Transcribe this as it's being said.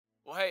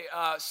Well, hey,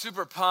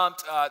 super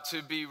pumped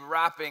to be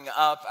wrapping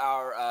up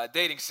our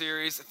dating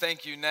series.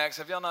 Thank you, Next.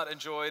 Have y'all not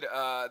enjoyed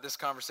this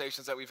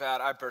conversations that we've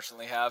had? I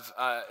personally have.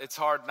 It's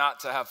hard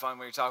not to have fun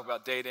when you talk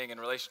about dating and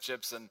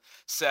relationships and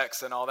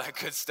sex and all that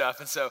good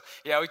stuff. And so,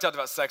 yeah, we talked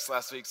about sex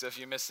last week, so if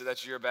you missed it,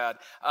 that's your bad.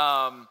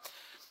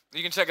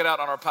 You can check it out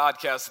on our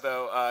podcast,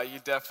 though. You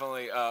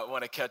definitely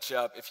want to catch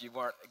up if you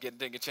didn't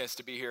get a chance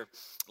to be here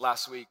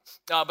last week.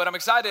 But I'm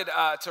excited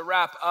to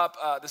wrap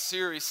up the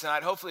series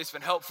tonight. Hopefully it's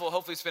been helpful.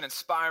 Hopefully it's been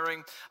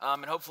inspiring.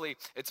 And hopefully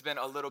it's been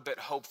a little bit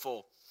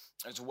hopeful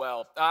as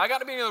well. I got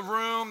to be in a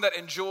room that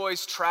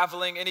enjoys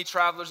traveling. Any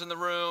travelers in the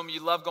room?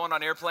 You love going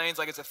on airplanes?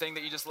 Like it's a thing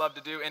that you just love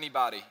to do?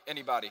 Anybody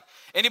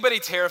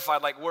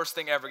terrified? Like worst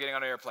thing ever, getting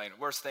on an airplane.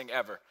 Worst thing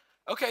ever.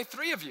 Okay,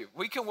 3 of you.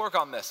 We can work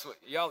on this.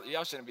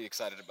 Y'all shouldn't be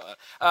excited about it.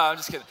 I'm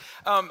just kidding.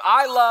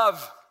 I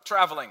love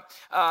traveling.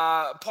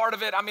 Part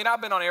of it,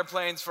 I've been on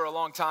airplanes for a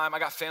long time. I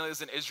got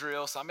families in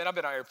Israel, so I've been on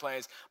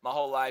airplanes my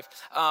whole life.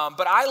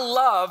 But I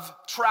love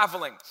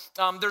traveling.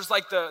 There's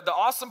like the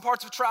awesome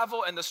parts of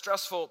travel and the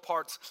stressful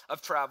parts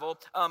of travel.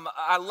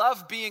 I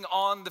love being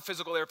on the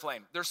physical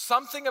airplane. There's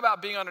something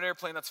about being on an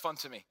airplane that's fun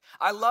to me.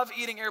 I love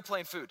eating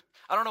airplane food.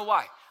 I don't know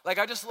why. Like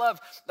I just love,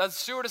 the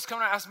stewardess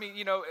coming and ask me,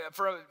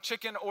 for a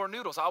chicken or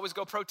noodles. I always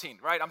go protein,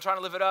 right? I'm trying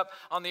to live it up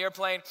on the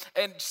airplane.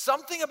 And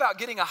something about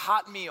getting a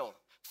hot meal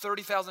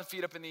 30,000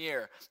 feet up in the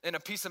air in a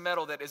piece of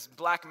metal that is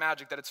black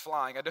magic that it's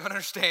flying. I don't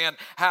understand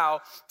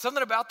how.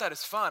 Something about that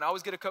is fun. I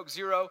always get a Coke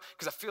Zero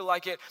because I feel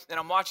like it, and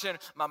I'm watching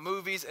my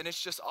movies, and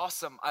it's just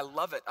awesome. I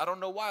love it. I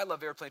don't know why I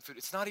love airplane food.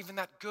 It's not even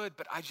that good,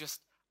 but I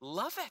just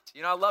love it.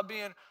 I love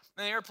being in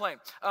the airplane.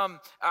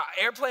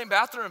 Airplane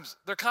bathrooms,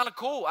 they're kind of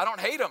cool. I don't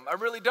hate them. I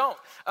really don't.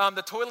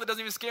 The toilet doesn't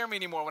even scare me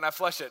anymore when I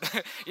flush it.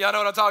 Y'all know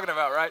what I'm talking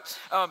about, right?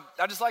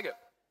 I just like it.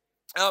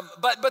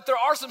 But there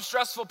are some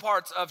stressful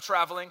parts of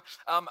traveling.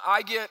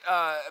 I get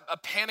a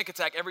panic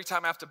attack every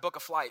time I have to book a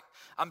flight.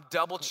 I'm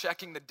double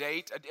checking the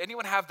date.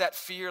 Anyone have that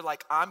fear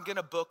like I'm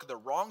gonna book the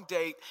wrong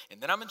date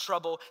and then I'm in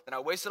trouble, then I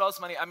wasted all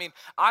this money?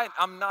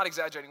 I'm not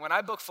exaggerating. When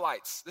I book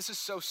flights, this is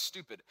so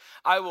stupid.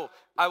 I will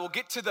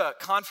get to the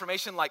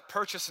confirmation like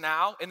purchase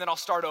now and then I'll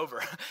start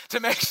over to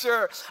make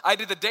sure I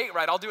did the date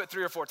right. I'll do it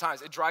 3 or 4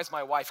 times. It drives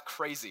my wife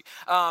crazy.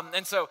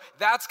 And so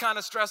that's kind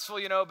of stressful,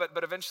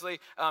 but eventually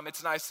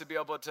it's nice to be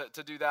able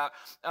to do that.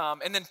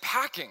 And then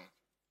packing.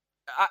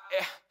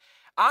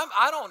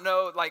 I don't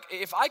know, like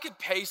if I could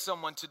pay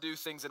someone to do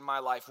things in my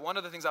life, one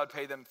of the things I would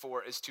pay them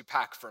for is to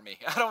pack for me.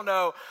 I don't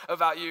know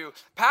about you.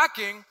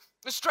 Packing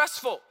is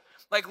stressful.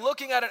 Like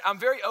looking at it, I'm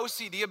very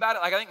OCD about it.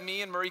 Like I think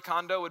me and Marie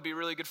Kondo would be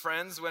really good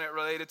friends when it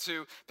related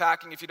to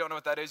packing. If you don't know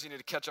what that is, you need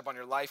to catch up on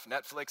your life.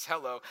 Netflix,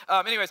 hello.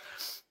 Anyways,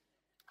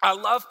 I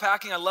love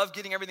packing. I love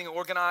getting everything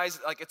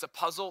organized like it's a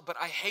puzzle, but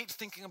I hate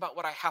thinking about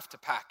what I have to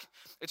pack.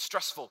 It's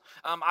stressful.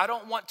 I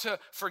don't want to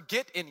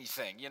forget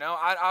anything,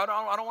 I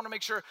don't want to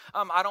make sure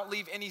I don't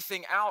leave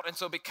anything out. And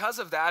so because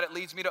of that, it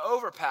leads me to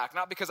overpack.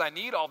 Not because I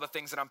need all the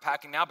things that I'm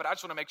packing now, but I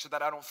just want to make sure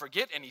that I don't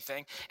forget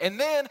anything. And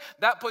then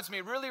that puts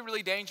me really,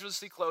 really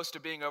dangerously close to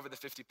being over the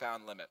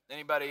 50-pound limit.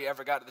 Anybody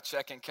ever got to the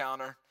check-in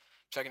counter,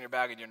 checking your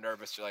bag and you're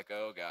nervous? You're like,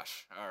 oh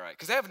gosh, all right.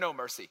 Because they have no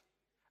mercy.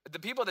 The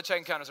people at the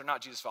check-in counters are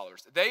not Jesus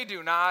followers. They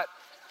do not,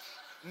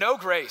 no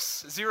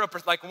grace,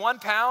 0%, like 1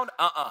 pound,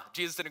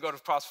 Jesus didn't go to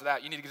the cross for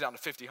that. You need to get down to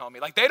 50, homie.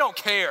 Like they don't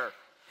care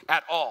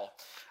at all.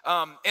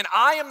 And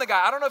I am the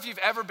guy, I don't know if you've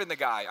ever been the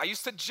guy. I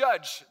used to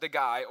judge the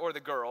guy or the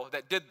girl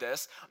that did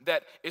this,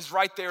 that is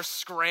right there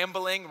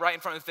scrambling right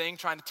in front of the thing,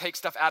 trying to take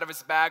stuff out of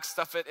his bag,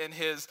 stuff it in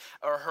his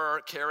or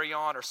her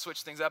carry-on or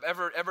switch things up.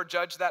 Ever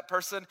judge that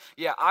person?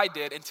 Yeah, I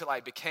did until I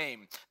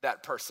became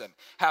that person.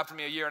 Happened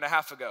to me a year and a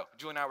half ago.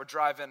 Julie and I were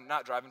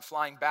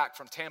flying back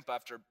from Tampa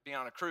after being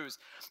on a cruise,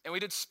 and we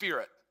did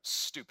Spirit.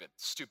 Stupid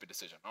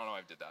decision. I don't know why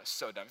I did that. I was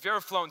so dumb. If you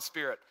ever flown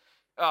Spirit,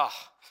 I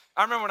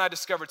remember when I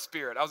discovered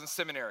Spirit. I was in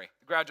seminary,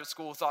 graduate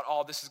school, thought,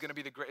 this is going to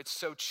be the great, it's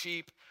so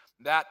cheap.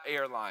 That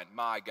airline,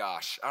 my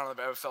gosh, I don't know if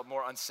I ever felt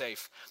more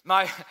unsafe.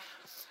 My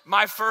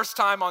first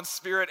time on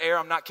Spirit Air,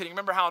 I'm not kidding.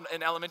 Remember how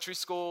in elementary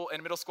school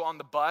and middle school on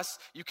the bus,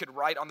 you could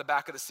write on the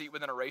back of the seat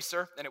with an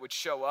eraser and it would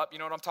show up? You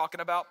know what I'm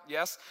talking about?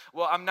 Yes?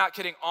 Well, I'm not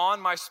kidding.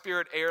 On my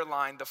Spirit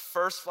airline, the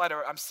first flight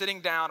ever, I'm sitting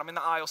down, I'm in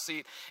the aisle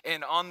seat,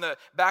 and on the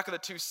back of the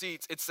 2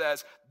 seats, it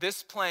says,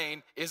 "This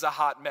plane is a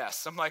hot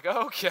mess." I'm like,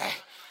 okay.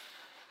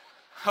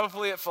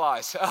 Hopefully it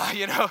flies,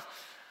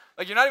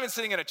 Like you're not even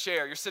sitting in a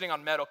chair, you're sitting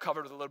on metal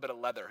covered with a little bit of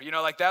leather,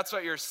 like that's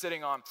what you're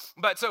sitting on.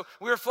 But so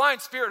we were flying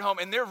Spirit home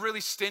and they're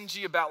really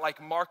stingy about like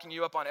marking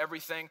you up on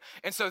everything.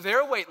 And so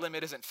their weight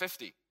limit isn't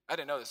 50. I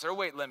didn't know this, their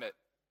weight limit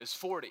is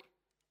 40.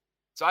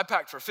 So I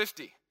packed for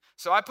 50.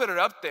 So I put it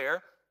up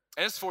there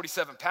and it's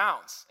 47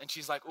 pounds. And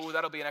she's like, "Ooh,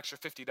 that'll be an extra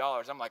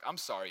 $50. I'm like, "I'm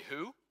sorry,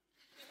 who?"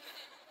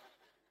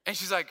 And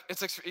she's like,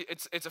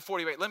 it's a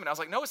 40 weight limit. I was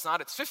like, "No, it's not,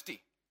 it's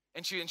 50.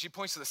 And she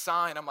points to the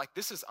sign. I'm like,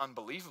 this is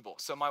unbelievable.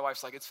 So my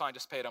wife's like, "It's fine,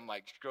 just pay it." I'm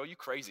like, "Girl, you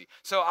crazy."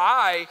 So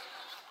I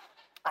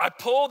I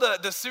pull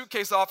the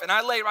suitcase off and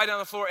I lay it right on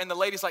the floor, and the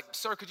lady's like,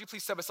 sir, could you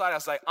please step aside? I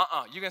was like,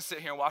 you're gonna sit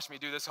here and watch me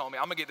do this, homie.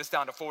 I'm gonna get this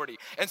down to 40.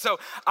 And so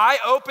I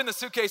open the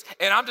suitcase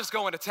and I'm just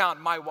going to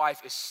town. My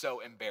wife is so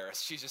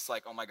embarrassed. She's just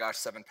like, oh my gosh,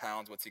 7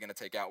 pounds. What's he gonna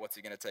take out? What's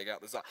he gonna take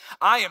out?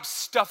 I am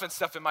stuffing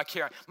stuff in my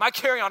carry-on. My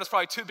carry-on is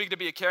probably too big to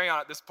be a carry-on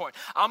at this point.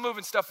 I'm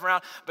moving stuff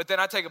around, but then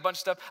I take a bunch of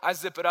stuff, I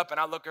zip it up and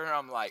I look at her,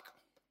 I'm like,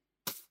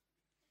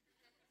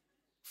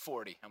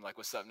 40. I'm like,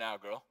 what's up now,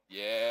 girl?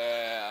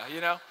 Yeah,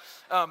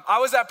 I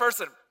was that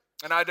person,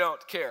 and I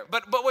don't care.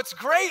 But what's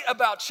great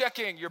about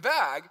checking your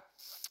bag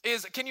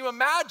is, can you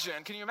imagine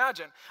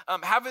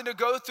having to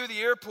go through the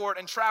airport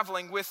and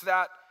traveling with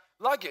that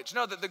luggage?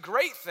 No, the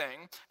great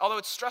thing, although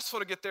it's stressful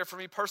to get there for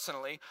me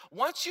personally,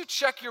 once you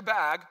check your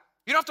bag,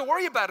 you don't have to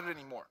worry about it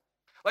anymore.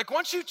 Like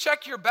once you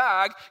check your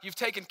bag, you've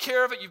taken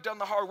care of it, you've done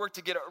the hard work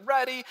to get it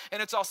ready,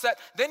 and it's all set.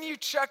 Then you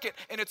check it,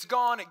 and it's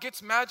gone. It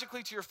gets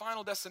magically to your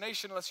final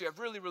destination unless you have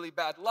really, really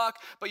bad luck.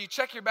 But you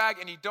check your bag,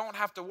 and you don't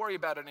have to worry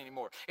about it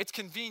anymore. It's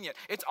convenient.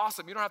 It's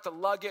awesome. You don't have to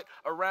lug it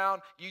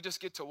around. You just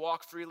get to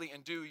walk freely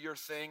and do your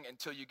thing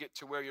until you get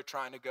to where you're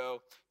trying to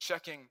go,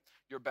 checking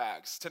your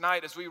bags.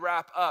 Tonight, as we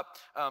wrap up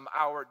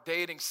our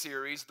dating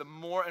series, the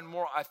more and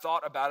more I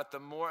thought about it, the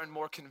more and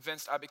more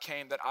convinced I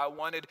became that I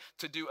wanted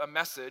to do a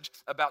message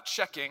about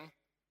checking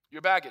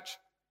your baggage.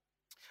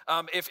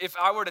 If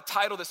I were to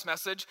title this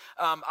message,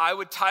 I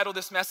would title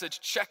this message,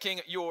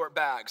 Checking Your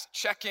Bags,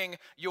 Checking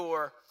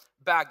Your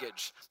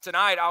Baggage.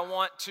 Tonight, I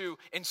want to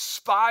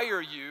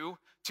inspire you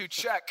to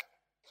check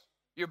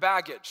your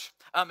baggage.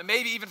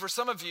 Maybe even for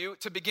some of you,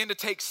 to begin to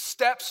take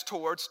steps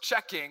towards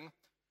checking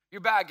your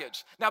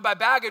baggage. Now, by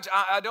baggage,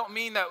 I don't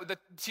mean that the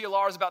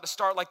TLR is about to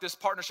start like this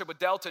partnership with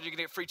Delta. You can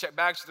get free check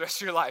bags for the rest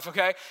of your life,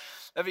 okay?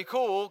 That'd be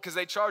cool because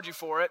they charge you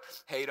for it.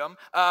 Hate them.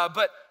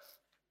 But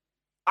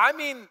I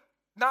mean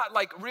not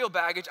like real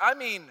baggage. I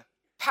mean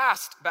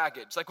past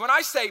baggage. Like when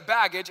I say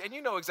baggage, and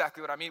you know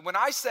exactly what I mean. When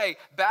I say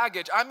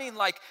baggage, I mean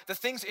like the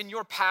things in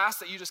your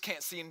past that you just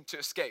can't seem to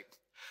escape.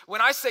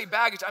 When I say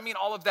baggage, I mean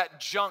all of that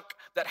junk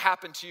that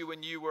happened to you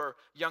when you were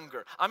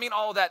younger. I mean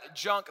all that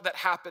junk that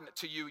happened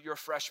to you your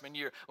freshman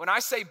year. When I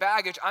say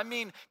baggage, I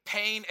mean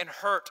pain and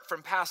hurt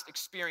from past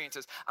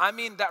experiences. I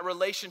mean that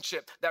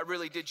relationship that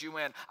really did you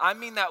in. I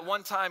mean that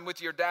one time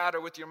with your dad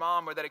or with your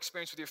mom, or that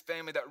experience with your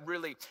family that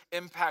really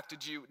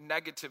impacted you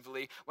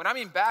negatively. When I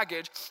mean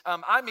baggage,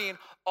 I mean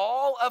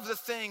all of the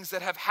things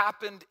that have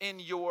happened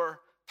in your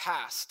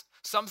past.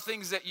 Some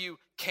things that you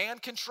can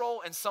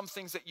control and some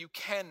things that you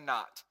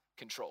cannot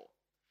control.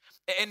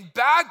 And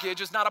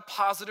baggage is not a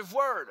positive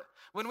word.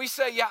 When we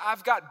say, yeah,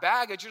 I've got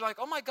baggage, you're like,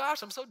 oh my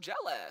gosh, I'm so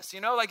jealous.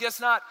 Like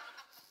it's not,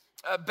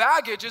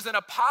 baggage isn't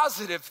a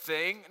positive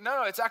thing.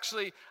 No, it's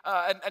actually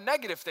a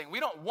negative thing. We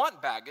don't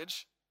want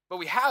baggage, but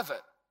we have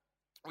it.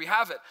 We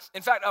have it.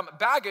 In fact,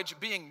 baggage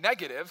being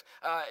negative,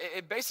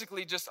 it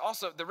basically just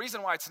also, the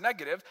reason why it's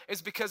negative is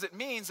because it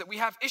means that we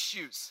have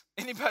issues.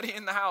 Anybody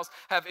in the house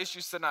have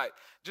issues tonight?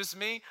 Just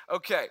me?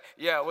 Okay.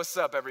 Yeah, what's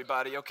up,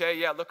 everybody? Okay,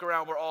 yeah, look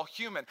around, we're all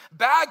human.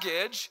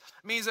 Baggage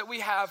means that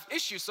we have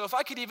issues. So if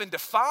I could even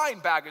define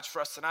baggage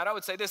for us tonight, I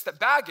would say this, that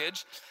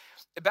baggage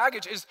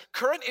is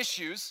current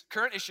issues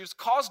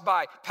caused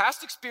by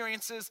past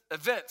experiences,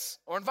 events,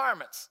 or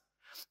environments.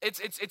 It's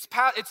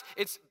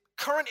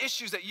current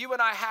issues that you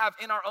and I have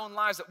in our own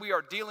lives that we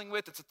are dealing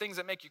with. It's the things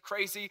that make you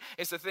crazy.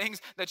 It's the things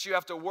that you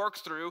have to work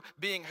through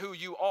being who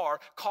you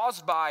are,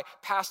 caused by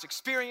past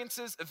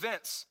experiences,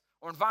 events,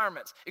 or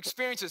environments.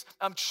 Experiences,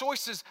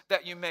 choices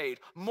that you made,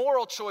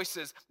 moral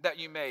choices that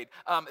you made,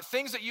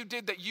 things that you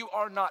did that you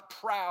are not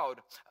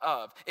proud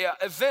of,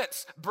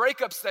 events,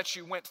 breakups that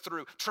you went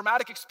through,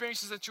 traumatic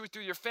experiences that you went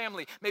through your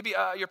family, maybe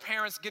your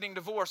parents getting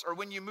divorced, or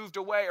when you moved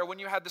away, or when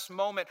you had this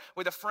moment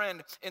with a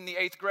friend in the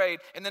 8th grade,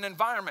 and then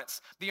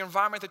environments, the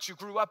environment that you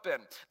grew up in,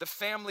 the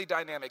family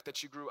dynamic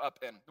that you grew up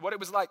in, what it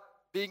was like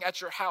being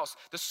at your house,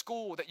 the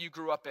school that you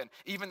grew up in,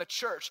 even the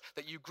church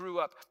that you grew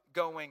up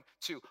going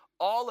to.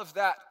 All of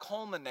that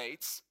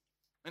culminates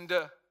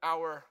into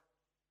our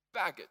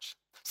baggage.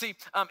 See,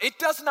 it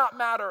does not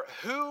matter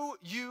who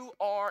you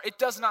are. It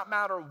does not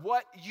matter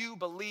what you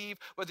believe,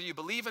 whether you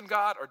believe in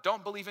God or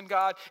don't believe in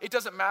God. It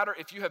doesn't matter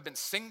if you have been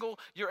single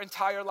your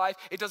entire life.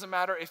 It doesn't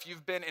matter if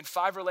you've been in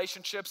 5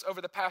 relationships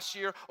over the past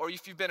year, or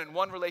if you've been in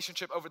 1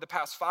 relationship over the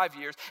past 5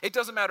 years. It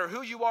doesn't matter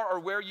who you are or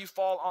where you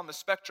fall on the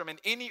spectrum in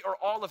any or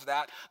all of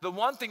that. The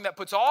one thing that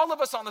puts all of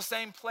us on the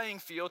same playing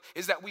field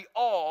is that we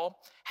all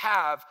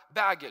have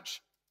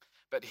baggage.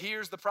 But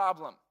here's the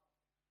problem.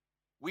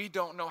 We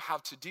don't know how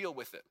to deal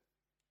with it.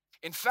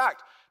 In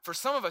fact, for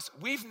some of us,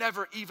 we've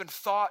never even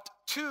thought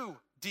to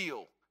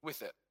deal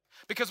with it.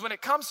 Because when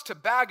it comes to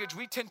baggage,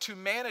 we tend to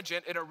manage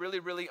it in a really,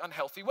 really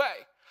unhealthy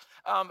way.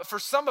 For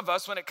some of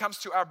us, when it comes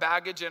to our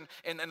baggage and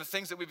the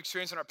things that we've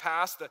experienced in our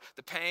past,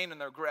 the pain and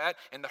the regret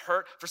and the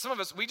hurt, for some of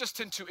us, we just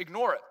tend to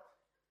ignore it.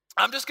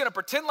 I'm just gonna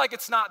pretend like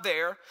it's not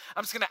there.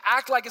 I'm just gonna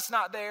act like it's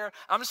not there.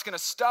 I'm just gonna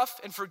stuff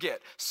and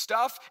forget,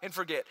 stuff and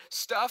forget,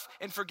 stuff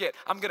and forget.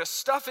 I'm gonna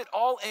stuff it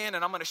all in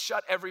and I'm gonna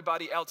shut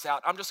everybody else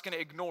out. I'm just gonna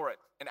ignore it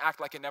and act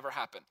like it never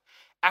happened.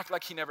 Act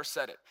like he never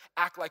said it.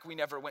 Act like we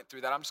never went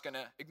through that. I'm just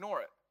gonna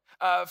ignore it.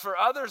 For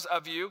others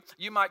of you,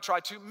 you might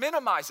try to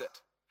minimize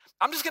it.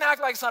 I'm just gonna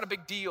act like it's not a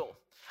big deal.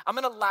 I'm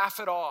gonna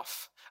laugh it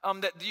off.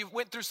 That you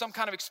went through some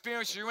kind of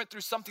experience, you went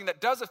through something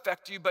that does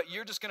affect you, but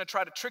you're just gonna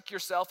try to trick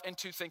yourself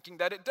into thinking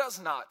that it does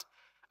not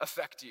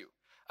affect you.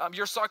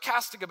 You're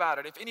sarcastic about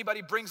it. If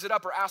anybody brings it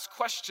up or asks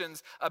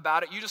questions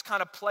about it, you just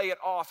kind of play it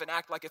off and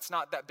act like it's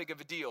not that big of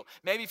a deal.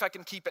 Maybe if I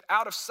can keep it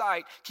out of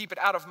sight, keep it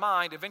out of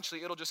mind,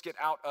 eventually it'll just get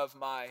out of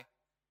my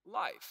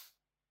life.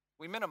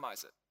 We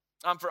minimize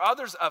it. For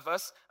others of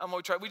us,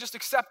 we just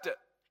accept it.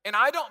 And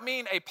I don't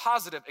mean a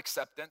positive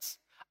acceptance.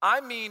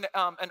 I mean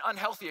an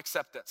unhealthy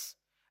acceptance.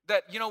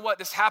 That, you know what,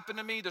 this happened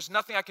to me, there's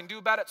nothing I can do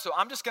about it, so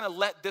I'm just gonna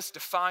let this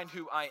define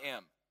who I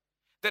am.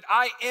 That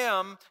I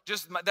am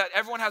just, that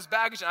everyone has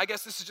baggage, and I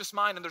guess this is just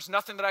mine, and there's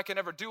nothing that I can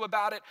ever do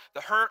about it.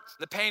 The hurt,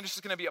 the pain is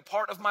just gonna be a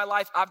part of my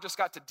life. I've just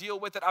got to deal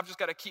with it. I've just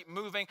got to keep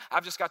moving.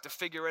 I've just got to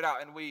figure it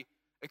out, and we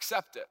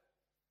accept it.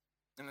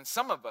 And then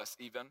some of us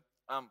even,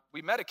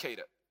 we medicate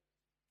it.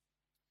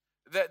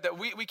 That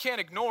we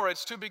can't ignore it.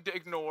 It's too big to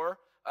ignore.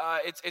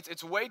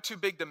 It's way too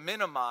big to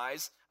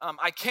minimize.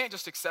 I can't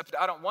just accept it.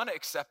 I don't want to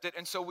accept it.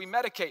 And so we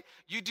medicate.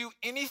 You do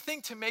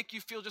anything to make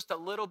you feel just a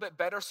little bit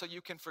better so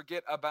you can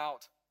forget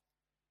about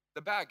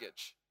the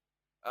baggage.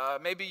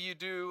 Maybe you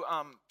do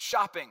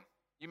shopping.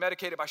 You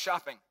medicate it by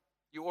shopping.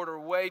 You order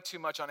way too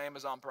much on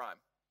Amazon Prime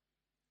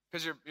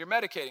because you're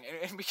medicating.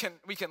 And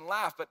we can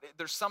laugh, but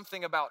there's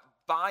something about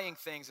buying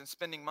things and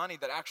spending money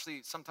that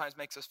actually sometimes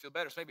makes us feel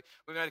better. So maybe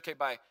we medicate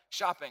by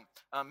shopping.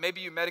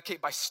 Maybe you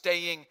medicate by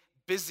staying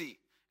busy.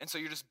 And so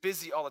you're just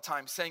busy all the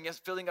time, saying yes,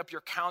 filling up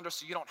your calendar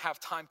so you don't have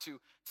time to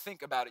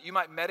think about it. You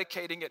might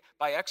medicating it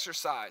by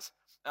exercise.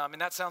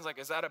 And that sounds like,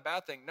 is that a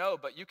bad thing? No,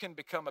 but you can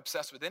become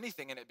obsessed with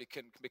anything and it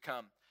can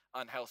become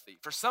unhealthy.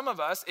 For some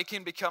of us, it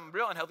can become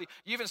real unhealthy.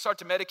 You even start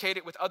to medicate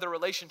it with other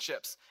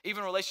relationships,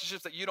 even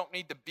relationships that you don't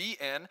need to be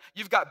in.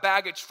 You've got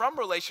baggage from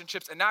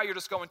relationships, and now you're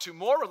just going to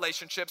more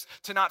relationships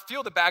to not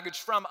feel the baggage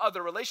from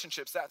other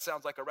relationships. That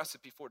sounds like a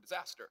recipe for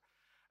disaster.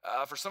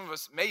 For some of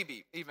us,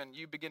 maybe even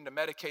you begin to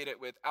medicate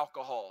it with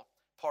alcohol,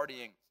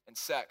 partying, and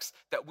sex,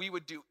 that we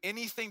would do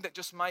anything that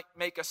just might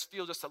make us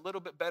feel just a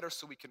little bit better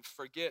so we can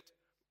forget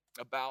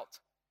about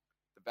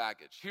the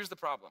baggage. Here's the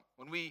problem.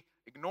 When we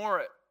ignore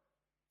it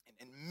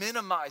and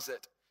minimize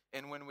it,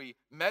 and when we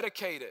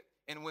medicate it,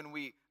 and when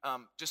we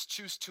just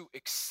choose to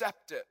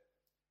accept it,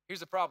 here's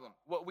the problem.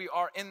 What we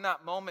are in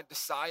that moment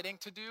deciding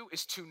to do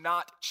is to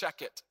not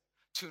check it,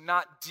 to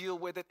not deal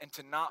with it, and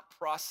to not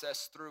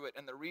process through it.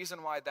 And the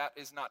reason why that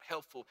is not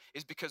helpful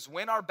is because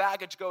when our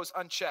baggage goes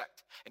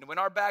unchecked, and when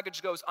our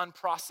baggage goes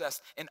unprocessed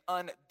and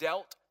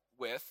undealt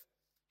with,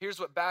 here's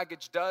what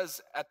baggage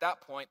does at that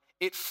point.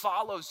 It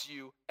follows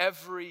you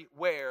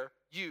everywhere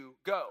you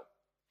go.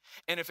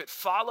 And if it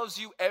follows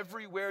you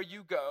everywhere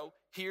you go,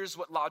 here's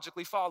what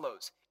logically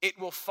follows. It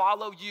will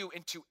follow you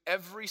into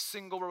every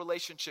single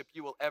relationship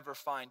you will ever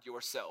find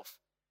yourself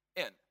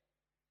in.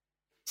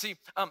 See,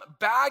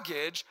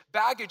 baggage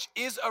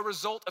is a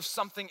result of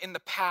something in the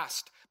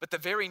past, but the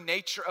very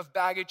nature of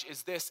baggage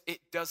is this: it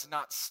does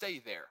not stay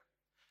there.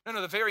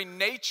 No, the very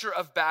nature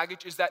of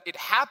baggage is that it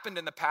happened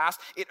in the past,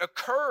 it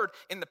occurred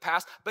in the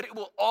past, but it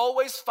will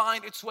always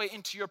find its way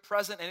into your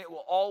present, and it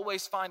will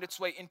always find its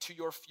way into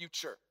your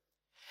future.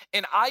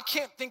 And I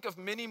can't think of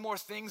many more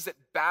things that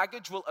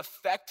baggage will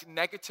affect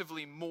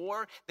negatively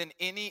more than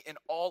any and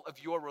all of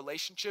your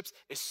relationships,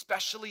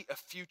 especially a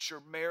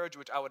future marriage,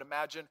 which I would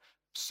imagine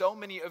so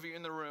many of you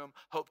in the room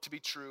hope to be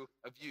true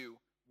of you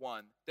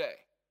one day.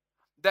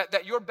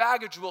 That your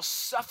baggage will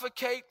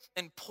suffocate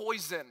and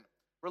poison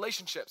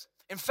relationships.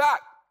 In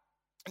fact,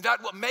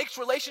 what makes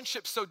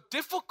relationships so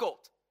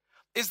difficult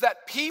is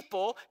that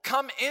people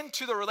come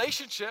into the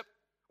relationship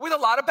with a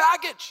lot of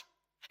baggage.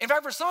 In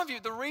fact, for some of you,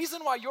 the reason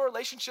why your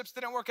relationships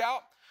didn't work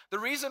out, the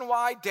reason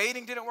why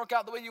dating didn't work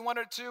out the way you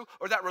wanted it to,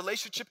 or that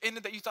relationship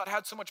ended that you thought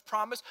had so much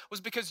promise,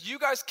 was because you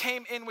guys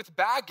came in with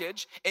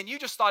baggage and you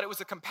just thought it was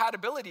a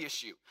compatibility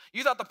issue.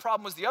 You thought the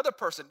problem was the other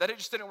person, that it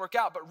just didn't work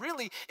out. But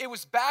really, it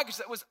was baggage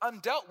that was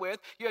undealt with.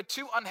 You had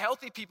two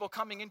unhealthy people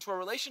coming into a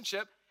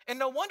relationship, and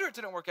no wonder it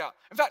didn't work out.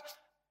 In fact,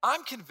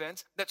 I'm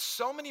convinced that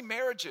so many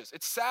marriages,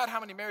 it's sad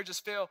how many marriages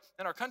fail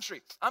in our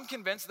country. I'm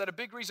convinced that a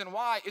big reason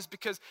why is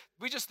because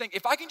we just think,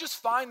 if I can just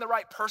find the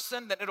right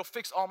person, then it'll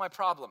fix all my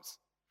problems.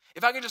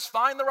 If I can just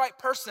find the right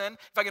person,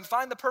 if I can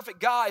find the perfect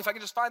guy, if I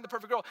can just find the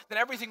perfect girl, then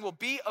everything will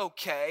be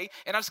okay.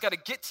 And I just got to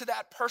get to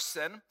that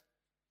person and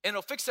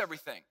it'll fix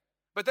everything.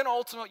 But then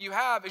ultimately what you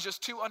have is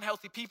just two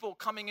unhealthy people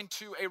coming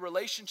into a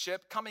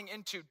relationship, coming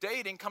into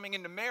dating, coming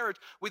into marriage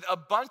with a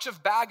bunch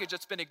of baggage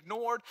that's been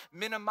ignored,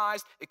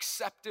 minimized,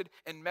 accepted,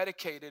 and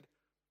medicated,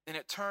 and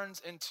it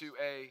turns into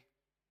a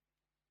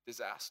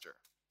disaster.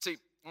 See,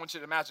 I want you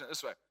to imagine it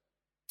this way.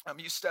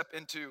 You step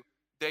into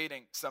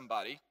dating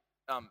somebody,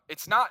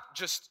 it's not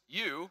just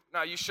you.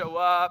 Now you show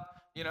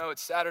up,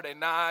 it's Saturday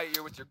night,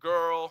 you're with your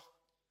girl.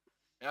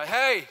 You're like,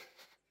 hey,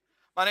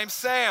 my name's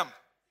Sam.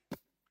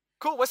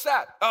 Cool, what's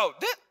that? Oh,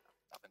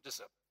 nothing, just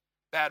a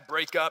bad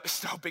breakup.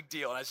 It's no big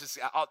deal. And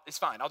it's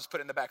fine. I'll just put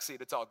it in the back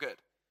seat. It's all good.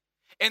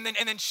 And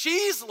then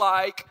she's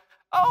like,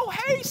 oh,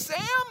 hey, Sam,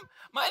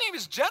 my name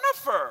is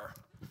Jennifer.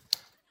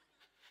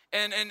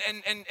 And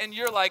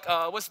you're like,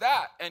 what's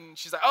that? And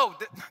she's like, oh,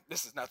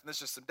 this is nothing. This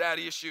is just some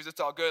daddy issues. It's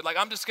all good. Like,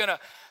 I'm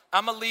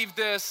gonna leave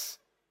this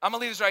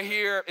right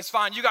here. It's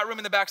fine. You got room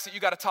in the back seat. You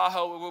got a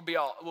Tahoe. We'll be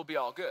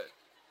all good.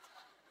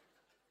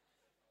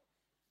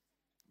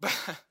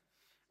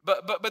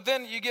 But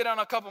then you get on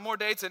a couple more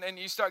dates and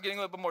you start getting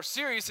a little bit more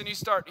serious and you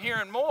start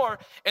hearing more.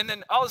 And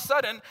then all of a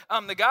sudden,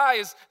 the guy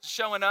is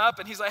showing up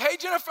and he's like, hey,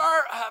 Jennifer,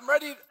 I'm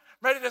ready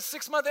to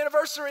 6-month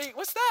anniversary.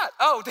 What's that?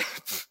 Oh,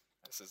 this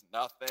is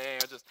nothing.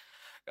 I just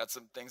got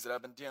some things that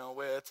I've been dealing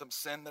with, some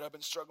sin that I've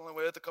been struggling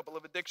with, a couple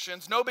of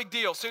addictions. No big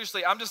deal.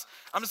 Seriously, I'm just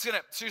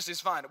gonna, seriously,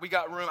 it's fine. We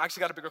got room. I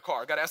actually got a bigger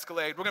car. I got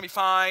Escalade. We're gonna be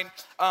fine.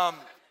 I'm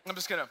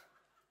just gonna.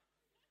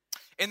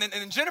 And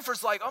then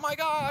Jennifer's like, oh my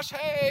gosh,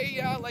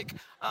 hey,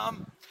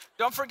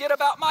 don't forget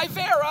about my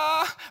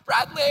Vera,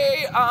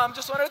 Bradley.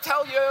 Just wanted to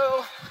tell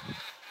you,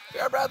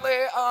 Vera, Bradley,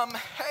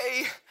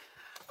 hey,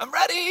 I'm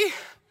ready.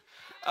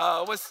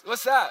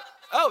 What's that?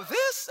 Oh,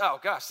 this? Oh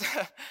gosh,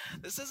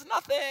 this is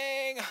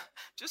nothing.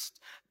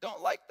 Just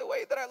don't like the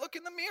way that I look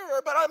in the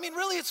mirror, but I mean,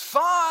 really, it's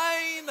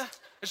fine.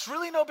 It's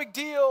really no big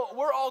deal.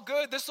 We're all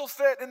good. This will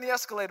fit in the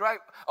Escalade, right?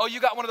 Oh,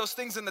 you got one of those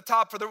things in the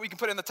top we can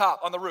put in the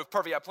top on the roof.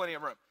 Perfect, yeah, plenty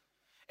of room.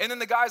 And then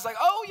the guy's like,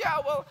 oh yeah,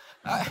 well,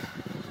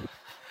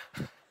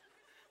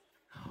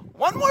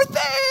 one more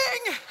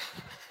thing.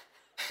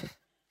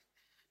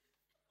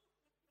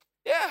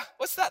 Yeah,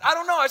 what's that? I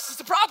don't know, it's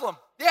just a problem.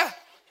 Yeah,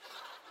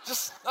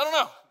 just, I don't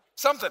know.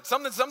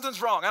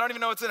 Something's wrong. I don't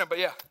even know what's in it, but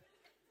yeah.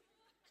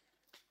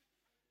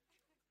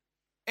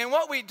 And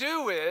what we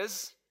do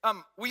is,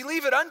 we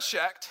leave it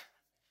unchecked,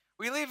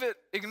 we leave it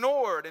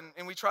ignored,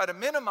 and we try to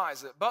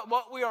minimize it. But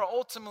what we are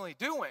ultimately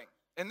doing,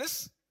 and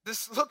this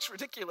looks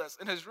ridiculous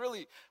and is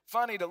really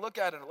funny to look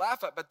at and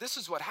laugh at, but this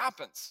is what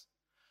happens.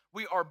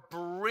 We are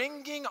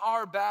bringing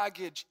our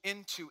baggage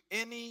into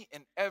any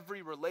and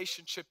every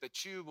relationship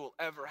that you will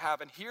ever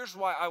have. And here's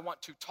why I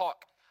want to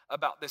talk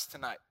about this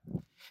tonight.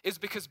 Is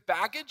because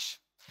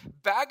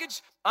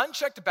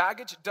unchecked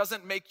baggage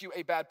doesn't make you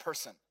a bad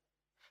person,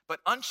 but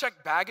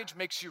unchecked baggage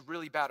makes you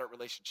really bad at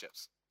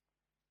relationships.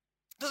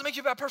 It doesn't make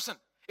you a bad person.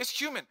 It's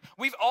human.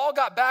 We've all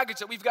got baggage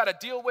that we've got to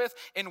deal with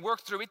and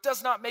work through. It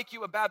does not make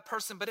you a bad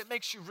person, but it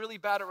makes you really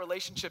bad at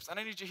relationships. And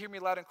I need you to hear me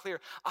loud and clear.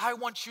 I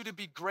want you to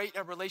be great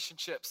at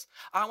relationships.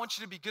 I want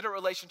you to be good at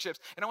relationships.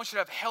 And I want you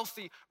to have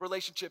healthy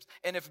relationships.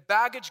 And if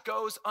baggage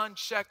goes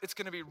unchecked, it's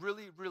going to be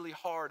really, really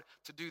hard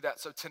to do that.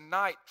 So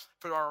tonight,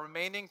 for our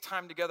remaining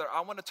time together,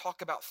 I want to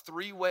talk about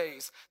 3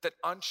 ways that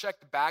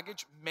unchecked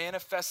baggage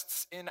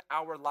manifests in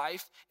our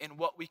life and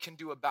what we can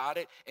do about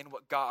it and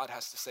what God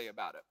has to say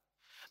about it.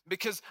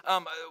 Because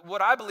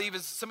what I believe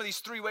is some of these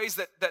 3 ways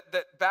that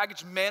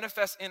baggage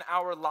manifests in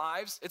our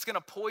lives, it's going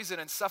to poison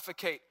and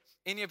suffocate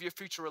any of your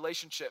future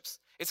relationships.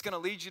 It's going to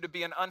lead you to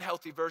be an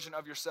unhealthy version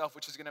of yourself,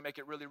 which is going to make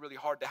it really, really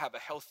hard to have a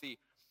healthy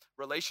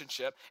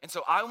relationship. And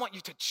so I want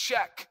you to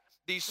check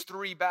these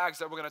 3 bags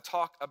that we're going to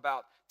talk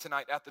about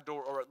tonight at the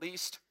door, or at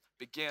least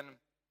begin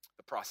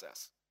the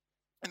process.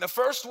 And the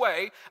first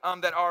way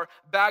that our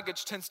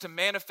baggage tends to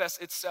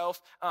manifest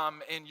itself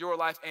in your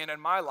life and in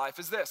my life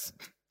is this: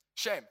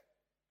 shame.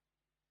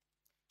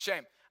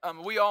 Shame.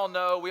 We all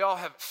know, we all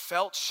have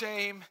felt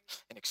shame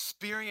and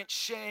experienced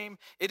shame.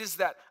 It is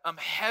that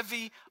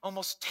heavy,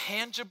 almost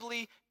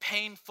tangibly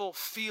painful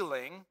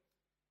feeling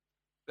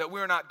that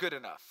we're not good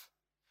enough.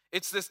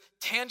 It's this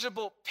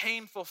tangible,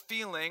 painful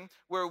feeling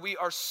where we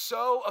are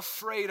so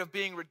afraid of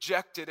being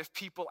rejected if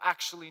people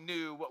actually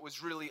knew what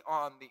was really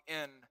on the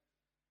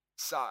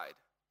inside.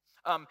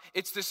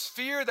 It's this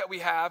fear that we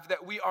have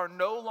that we are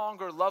no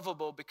longer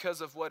lovable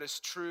because of what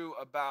is true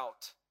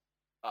about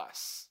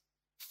us.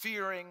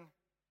 Fearing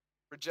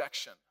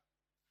rejection.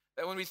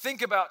 That when we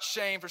think about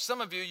shame, for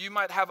some of you, you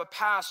might have a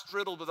past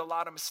riddled with a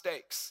lot of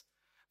mistakes.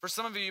 For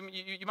some of you,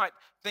 you might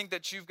think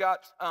that you've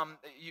got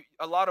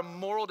a lot of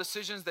moral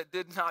decisions that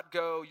did not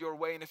go your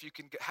way, and if you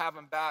can have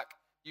them back,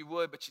 you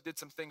would, but you did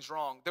some things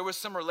wrong. There were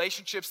some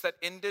relationships that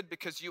ended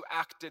because you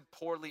acted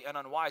poorly and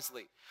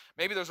unwisely.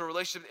 Maybe there was a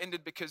relationship that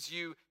ended because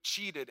you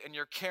cheated and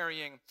you're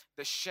carrying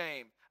the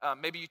shame.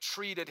 Maybe you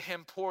treated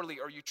him poorly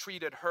or you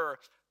treated her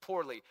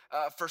poorly.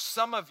 For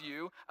some of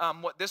you,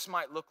 what this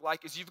might look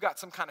like is you've got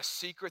some kind of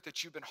secret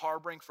that you've been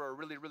harboring for a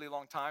really, really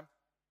long time,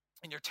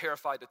 and you're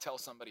terrified to tell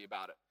somebody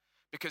about it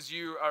because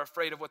you are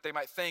afraid of what they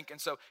might think,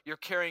 and so you're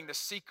carrying the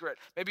secret.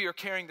 Maybe you're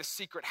carrying the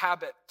secret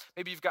habit.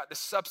 Maybe you've got this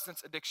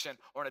substance addiction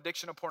or an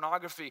addiction to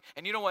pornography,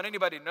 and you don't want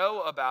anybody to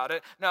know about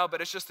it. No,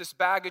 but it's just this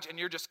baggage, and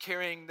you're just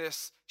carrying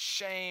this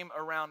shame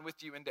around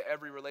with you into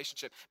every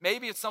relationship.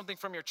 Maybe it's something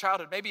from your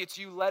childhood. Maybe it's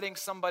you letting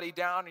somebody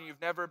down, and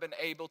you've never been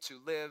able to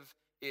live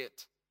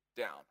it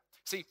down.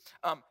 See,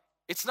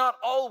 It's not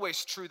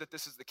always true that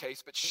this is the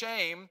case, but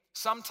shame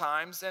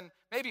sometimes, and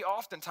maybe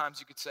oftentimes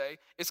you could say,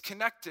 is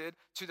connected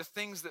to the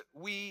things that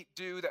we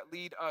do that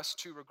lead us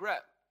to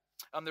regret.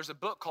 There's a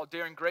book called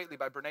Daring Greatly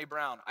by Brene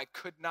Brown. I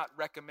could not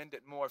recommend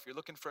it more. If you're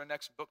looking for a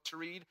next book to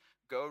read,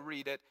 go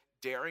read it.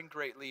 Daring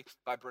Greatly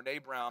by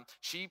Brene Brown.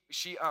 She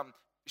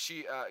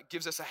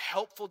gives us a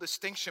helpful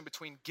distinction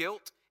between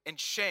guilt and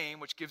shame,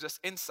 which gives us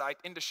insight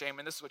into shame.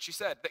 And this is what she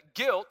said, that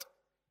guilt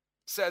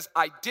says,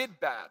 I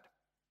did bad.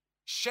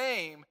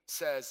 Shame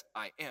says,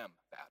 I am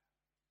bad.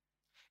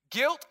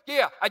 Guilt,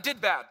 yeah, I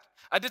did bad.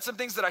 I did some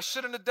things that I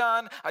shouldn't have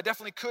done. I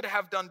definitely could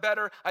have done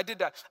better. I did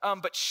that.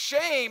 But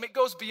shame, it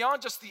goes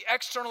beyond just the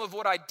external of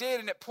what I did,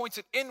 and it points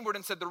it inward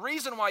and said, the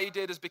reason why you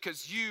did is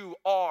because you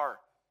are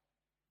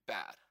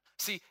bad.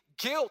 See,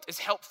 guilt is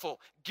helpful.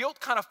 Guilt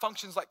kind of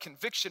functions like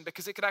conviction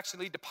because it can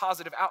actually lead to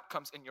positive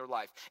outcomes in your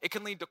life. It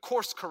can lead to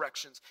course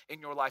corrections in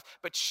your life.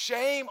 But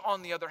shame,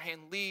 on the other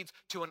hand, leads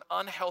to an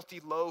unhealthy,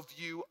 low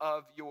view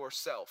of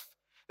yourself,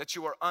 that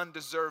you are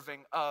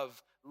undeserving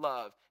of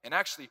love. And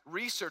actually,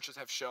 researchers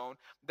have shown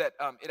that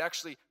it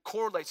actually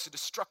correlates to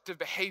destructive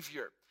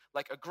behavior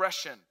like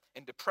aggression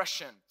and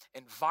depression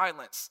and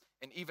violence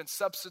and even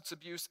substance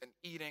abuse and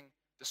eating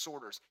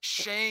disorders.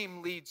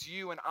 Shame leads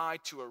you and I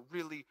to a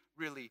really,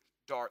 really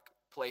dark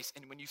place.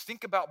 And when you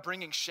think about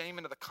bringing shame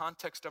into the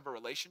context of a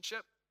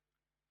relationship,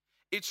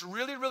 it's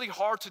really, really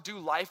hard to do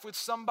life with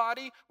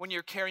somebody when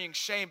you're carrying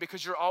shame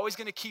because you're always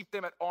going to keep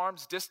them at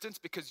arm's distance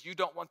because you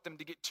don't want them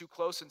to get too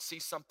close and see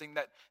something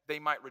that they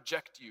might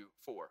reject you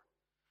for.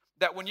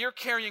 That when you're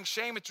carrying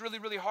shame, it's really,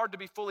 really hard to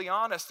be fully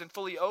honest and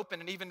fully open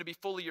and even to be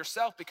fully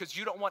yourself because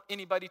you don't want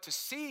anybody to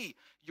see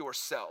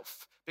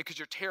yourself because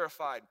you're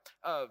terrified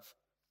of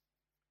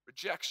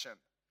rejection.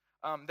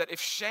 That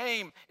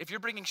if you're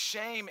bringing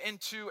shame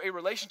into a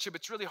relationship,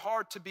 it's really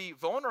hard to be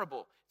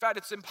vulnerable. In fact,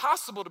 it's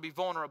impossible to be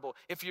vulnerable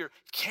if you're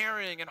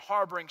carrying and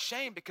harboring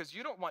shame because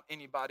you don't want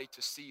anybody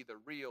to see the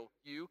real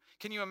you.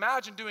 Can you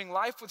imagine doing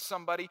life with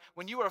somebody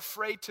when you are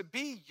afraid to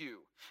be you?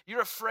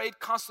 You're afraid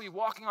constantly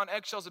walking on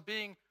eggshells of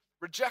being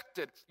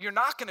rejected. You're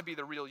not going to be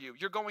the real you.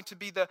 You're going to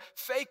be the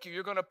fake you.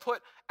 You're going to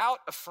put out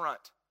a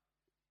front.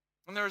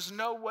 And there's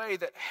no way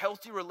that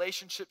healthy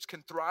relationships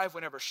can thrive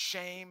whenever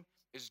shame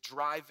is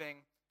driving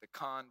the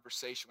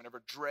conversation,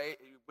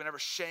 whenever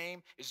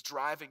shame is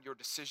driving your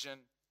decision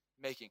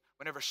making,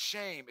 whenever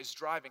shame is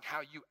driving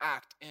how you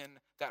act in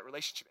that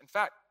relationship. In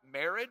fact,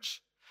 marriage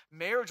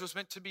was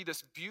meant to be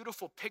this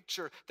beautiful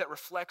picture that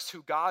reflects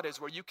who God is,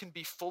 where you can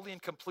be fully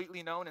and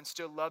completely known and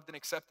still loved and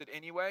accepted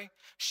anyway.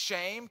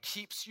 Shame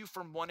keeps you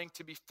from wanting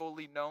to be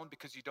fully known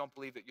because you don't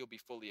believe that you'll be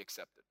fully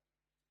accepted.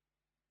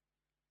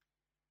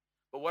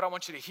 But what I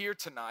want you to hear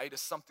tonight is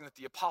something that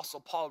the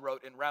Apostle Paul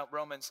wrote in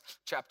Romans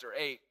chapter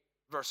 8,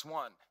 verse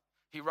 1.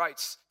 He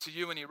writes to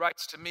you and he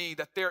writes to me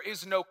that there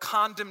is no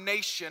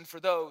condemnation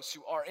for those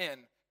who are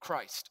in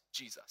Christ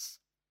Jesus.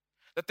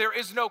 That there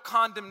is no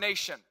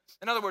condemnation.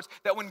 In other words,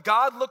 that when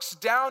God looks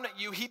down at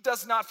you, he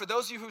does not, for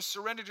those of you who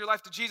surrendered your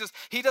life to Jesus,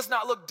 he does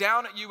not look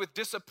down at you with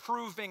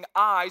disapproving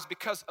eyes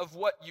because of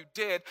what you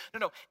did.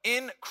 No.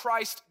 In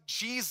Christ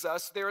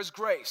Jesus, there is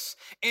grace.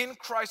 In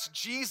Christ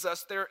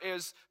Jesus, there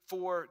is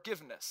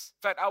forgiveness.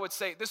 In fact, I would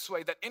say it this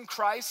way, that in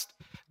Christ,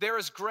 there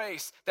is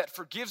grace that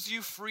forgives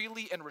you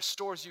freely and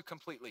restores you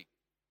completely.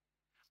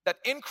 That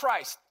in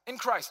Christ,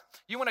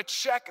 you want to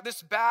check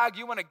this bag,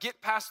 you want to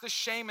get past this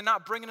shame and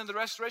not bring it into the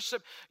rest of the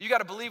relationship, you got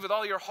to believe with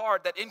all your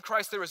heart that in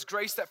Christ there is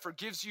grace that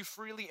forgives you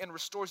freely and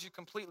restores you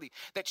completely.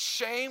 That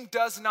shame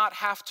does not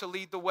have to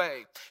lead the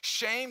way.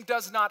 Shame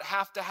does not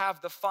have to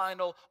have the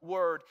final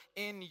word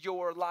in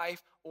your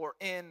life or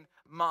in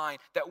mine.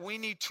 That we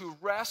need to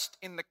rest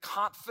in the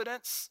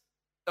confidence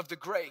of the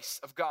grace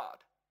of God.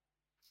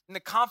 And the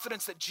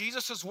confidence that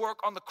Jesus' work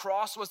on the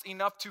cross was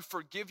enough to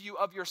forgive you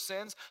of your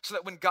sins so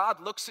that when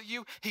God looks at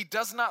you, he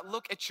does not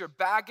look at your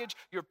baggage,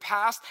 your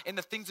past, and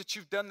the things that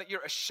you've done that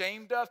you're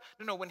ashamed of.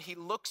 No, when he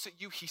looks at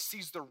you, he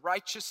sees the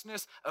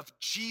righteousness of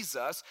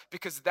Jesus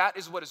because that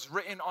is what is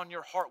written on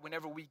your heart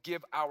whenever we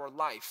give our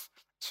life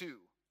to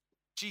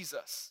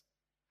Jesus.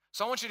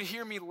 So I want you to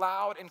hear me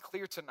loud and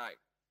clear tonight.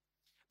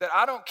 That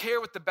I don't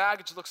care what the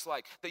baggage looks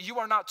like, that you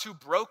are not too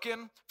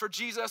broken for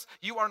Jesus,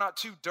 you are not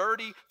too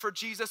dirty for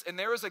Jesus, and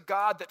there is a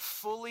God that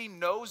fully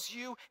knows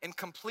you and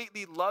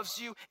completely loves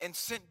you and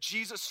sent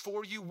Jesus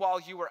for you while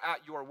you were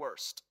at your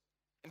worst.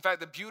 In fact,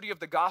 the beauty of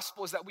the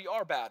gospel is that we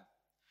are bad.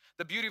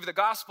 The beauty of the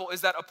gospel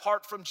is that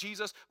apart from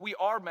Jesus, we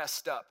are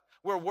messed up.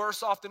 We're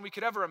worse off than we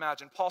could ever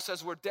imagine. Paul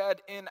says we're dead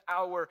in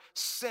our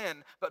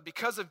sin, but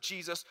because of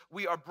Jesus,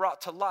 we are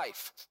brought to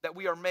life, that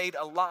we are made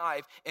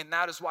alive, and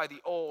that is why the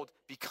old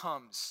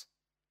becomes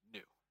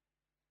new.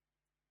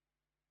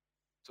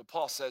 So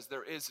Paul says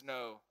there is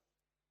no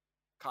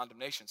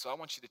condemnation. So I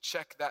want you to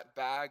check that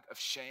bag of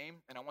shame,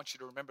 and I want you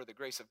to remember the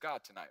grace of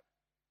God tonight.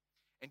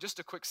 And just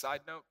a quick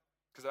side note,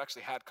 because I've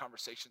actually had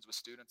conversations with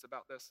students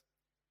about this.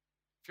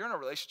 If you're in a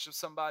relationship with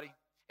somebody,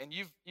 and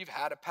you've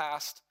had a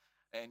past,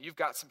 and you've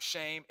got some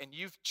shame, and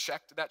you've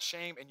checked that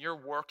shame, and you're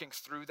working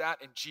through that,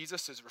 and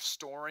Jesus is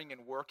restoring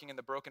and working in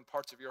the broken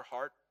parts of your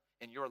heart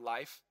and your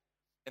life,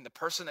 and the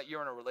person that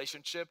you're in a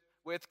relationship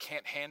with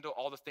can't handle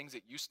all the things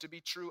that used to be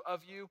true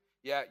of you,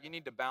 yeah, you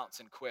need to bounce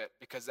and quit,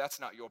 because that's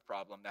not your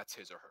problem, that's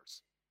his or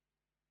hers.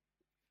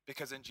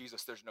 Because in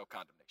Jesus, there's no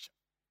condemnation.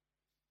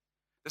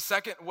 The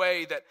second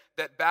way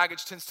that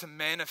baggage tends to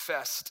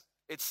manifest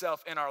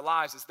itself in our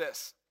lives is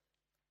this: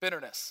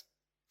 bitterness.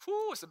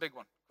 Whew, it's a big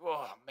one.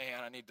 Oh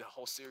man, I need the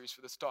whole series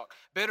for this talk.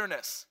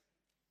 Bitterness.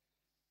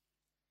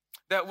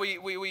 That we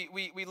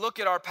look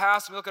at our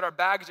past, we look at our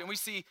baggage, and we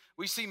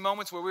see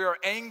moments where we are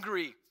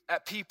angry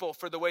at people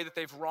for the way that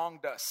they've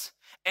wronged us,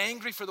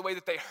 angry for the way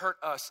that they hurt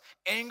us,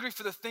 angry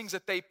for the things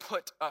that they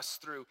put us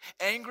through,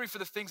 angry for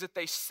the things that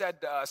they said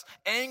to us,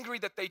 angry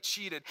that they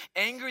cheated,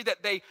 angry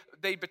that they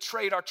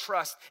betrayed our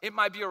trust. It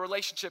might be a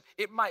relationship.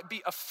 It might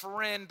be a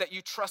friend that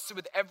you trusted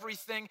with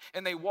everything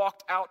and they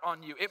walked out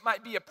on you. It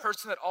might be a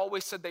person that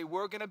always said they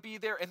were going to be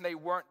there and they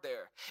weren't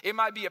there. It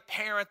might be a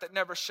parent that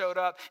never showed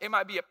up. It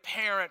might be a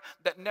parent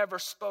that never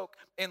spoke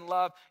in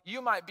love.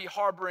 You might be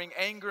harboring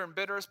anger and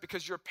bitterness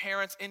because your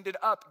parents ended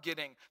up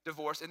getting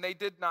divorced and they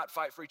did not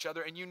fight for each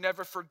other and you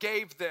never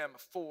forgave them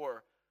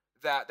for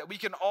that we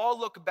can all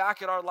look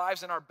back at our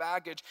lives and our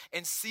baggage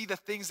and see the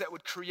things that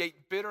would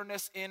create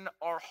bitterness in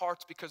our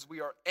hearts because we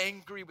are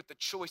angry with the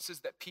choices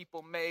that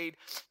people made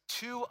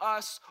to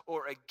us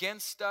or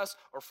against us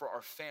or for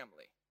our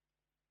family.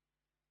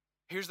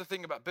 Here's the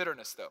thing about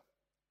bitterness, though.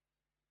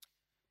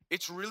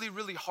 It's really,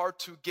 really hard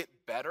to get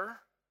better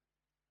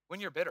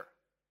when you're bitter.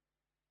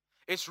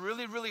 It's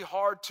really, really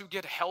hard to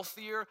get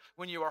healthier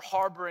when you are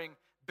harboring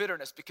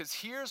bitterness, because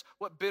here's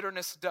what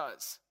bitterness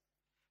does.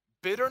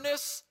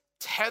 Bitterness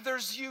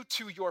tethers you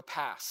to your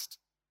past.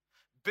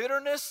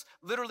 Bitterness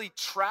literally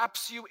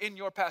traps you in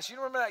your past. You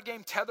remember that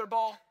game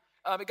Tetherball?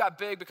 It got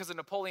big because of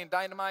Napoleon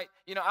Dynamite.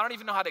 You know, I don't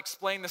even know how to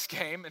explain this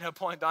game in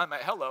Napoleon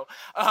Dynamite. Hello.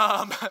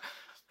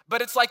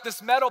 But it's like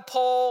this metal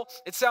pole.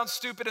 It sounds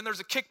stupid, and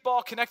there's a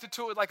kickball connected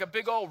to it with like a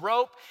big old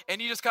rope,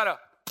 and you just kind of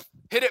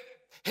hit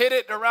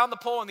it around the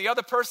pole, and the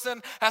other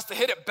person has to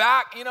hit it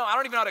back. You know, I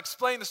don't even know how to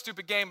explain the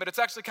stupid game, but it's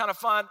actually kind of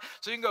fun,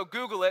 so you can go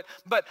Google it.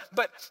 But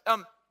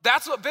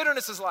that's what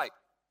bitterness is like.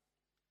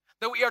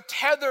 That we are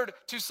tethered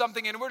to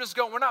something and we're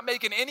not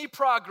making any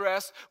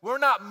progress. We're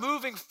not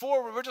moving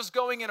forward. We're just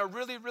going in a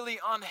really, really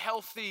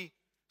unhealthy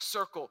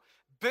circle.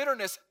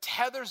 Bitterness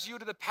tethers you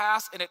to the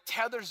past and it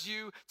tethers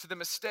you to the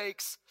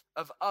mistakes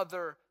of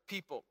other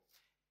people.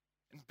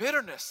 And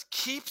bitterness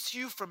keeps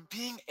you from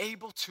being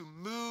able to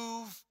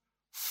move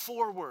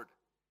forward.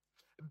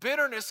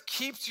 Bitterness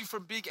keeps you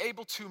from being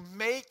able to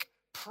make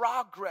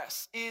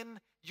progress in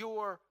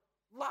your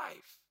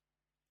life.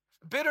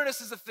 Bitterness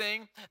is a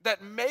thing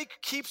that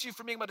keeps you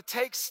from being able to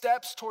take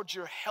steps towards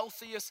your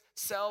healthiest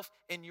self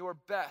and your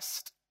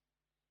best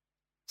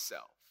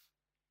self.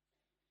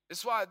 This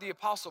is why the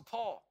Apostle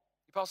Paul,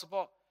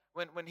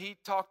 when he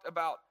talked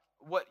about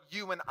what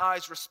you and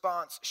I's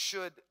response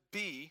should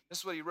be, this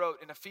is what he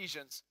wrote in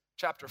Ephesians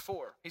chapter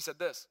 4. He said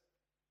this.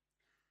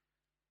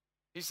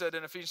 He said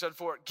in Ephesians chapter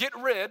 4, get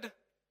rid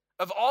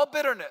of all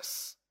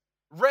bitterness,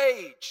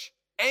 rage,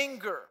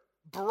 anger,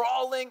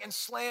 brawling and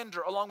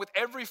slander, along with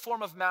every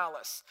form of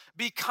malice.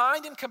 Be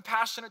kind and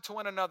compassionate to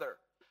one another,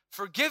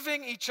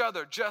 forgiving each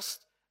other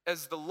just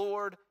as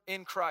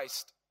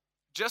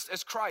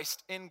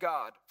Christ in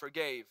God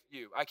forgave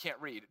you. I can't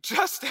read.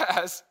 Just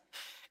as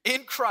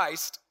in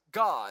Christ,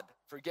 God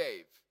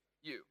forgave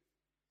you.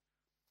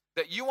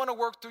 That you want to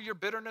work through your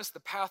bitterness, the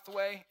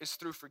pathway is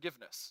through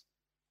forgiveness.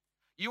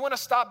 You want to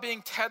stop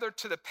being tethered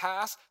to the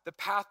past, the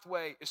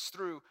pathway is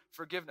through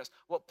forgiveness.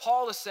 What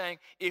Paul is saying,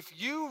 if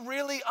you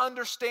really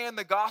understand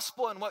the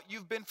gospel and what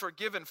you've been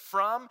forgiven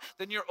from,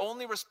 then your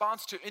only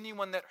response to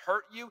anyone that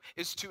hurt you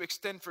is to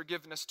extend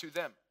forgiveness to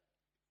them.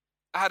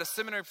 I had a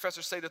seminary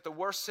professor say that the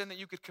worst sin that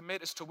you could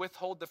commit is to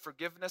withhold the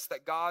forgiveness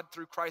that God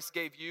through Christ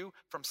gave you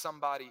from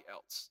somebody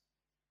else.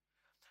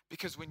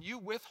 Because when you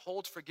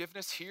withhold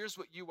forgiveness, here's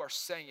what you are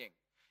saying.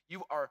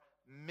 You are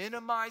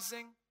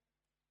minimizing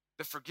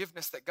the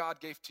forgiveness that God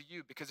gave to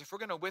you. Because if we're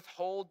going to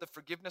withhold the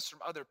forgiveness from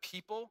other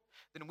people,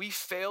 then we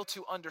fail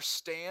to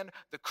understand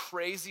the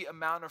crazy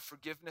amount of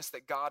forgiveness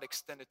that God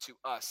extended to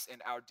us in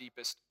our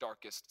deepest,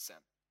 darkest sin.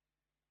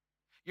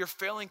 You're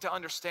failing to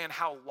understand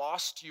how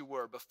lost you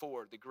were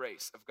before the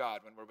grace of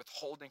God when we're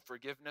withholding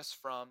forgiveness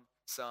from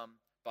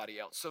somebody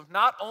else. So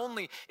not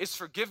only is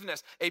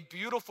forgiveness a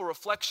beautiful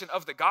reflection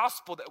of the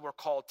gospel that we're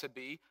called to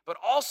be, but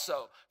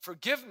also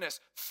forgiveness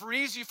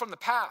frees you from the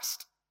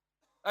past.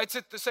 I'd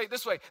say it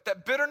this way,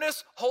 that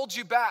bitterness holds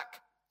you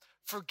back.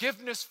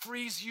 Forgiveness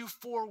frees you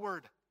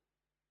forward.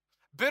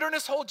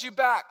 Bitterness holds you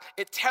back.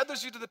 It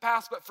tethers you to the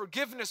past, but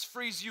forgiveness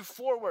frees you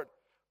forward.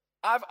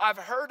 I've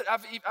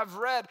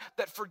read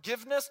that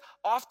forgiveness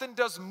often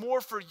does more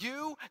for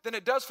you than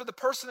it does for the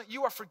person that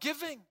you are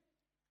forgiving.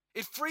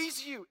 It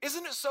frees you.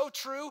 Isn't it so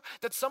true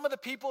that some of the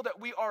people that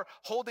we are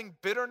holding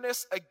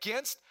bitterness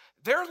against,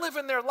 they're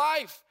living their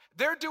life.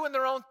 They're doing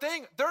their own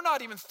thing. They're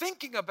not even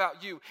thinking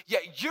about you,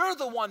 yet you're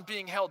the one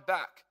being held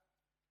back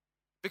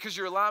because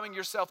you're allowing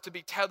yourself to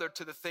be tethered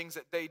to the things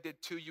that they did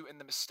to you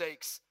and the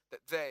mistakes that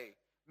they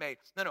made.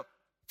 No,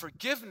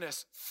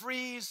 forgiveness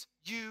frees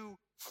you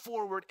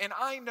forward. And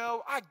I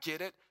know, I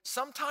get it.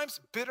 Sometimes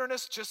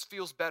bitterness just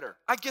feels better.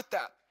 I get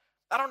that.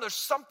 I don't know, there's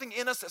something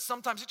in us that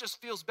sometimes it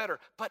just feels better.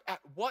 But at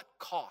what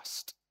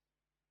cost?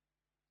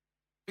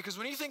 Because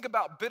when you think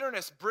about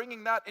bitterness,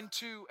 bringing that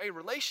into a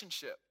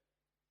relationship,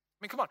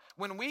 I mean, come on,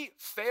 when we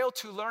fail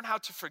to learn how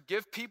to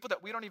forgive people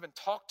that we don't even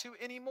talk to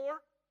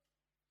anymore,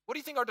 what do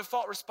you think our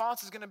default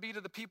response is going to be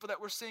to the people that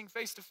we're seeing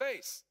face to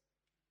face?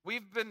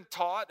 We've been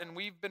taught and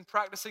we've been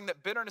practicing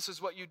that bitterness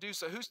is what you do.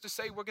 So who's to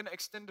say we're going to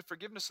extend the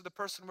forgiveness to the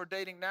person we're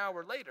dating now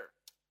or later?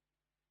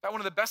 That one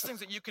of the best things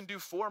that you can do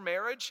for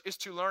marriage is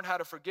to learn how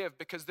to forgive,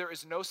 because there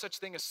is no such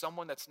thing as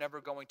someone that's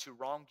never going to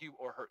wrong you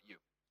or hurt you.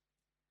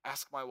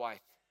 Ask my wife.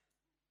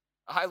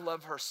 I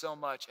love her so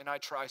much and I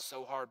try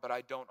so hard, but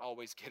I don't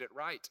always get it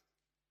right.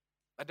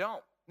 I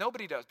don't.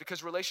 Nobody does,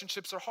 because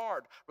relationships are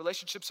hard.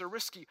 Relationships are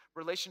risky.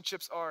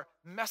 Relationships are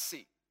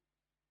messy.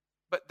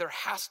 But there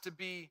has to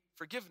be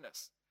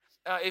forgiveness.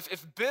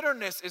 If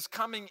bitterness is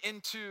coming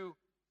into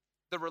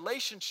the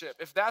relationship,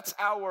 if that's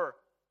our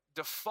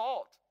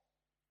default,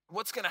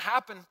 what's going to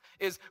happen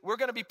is we're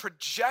going to be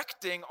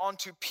projecting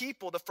onto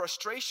people the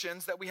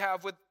frustrations that we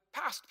have with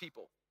past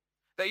people.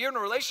 That you're in a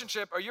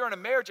relationship or you're in a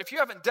marriage, if you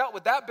haven't dealt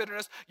with that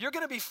bitterness, you're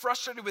going to be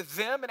frustrated with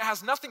them, and it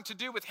has nothing to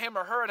do with him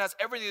or her. It has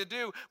everything to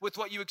do with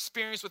what you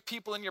experienced with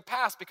people in your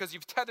past, because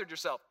you've tethered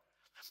yourself.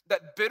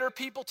 That bitter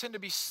people tend to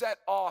be set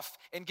off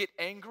and get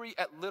angry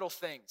at little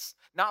things.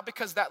 Not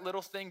because that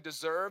little thing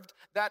deserved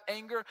that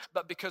anger,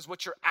 but because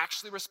what you're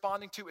actually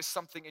responding to is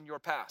something in your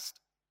past.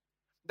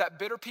 That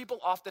bitter people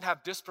often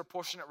have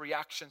disproportionate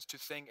reactions to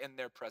things in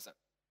their present.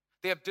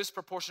 They have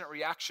disproportionate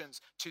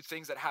reactions to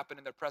things that happen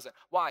in their present.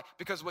 Why?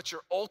 Because what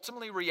you're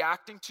ultimately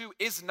reacting to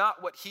is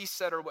not what he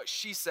said or what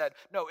she said.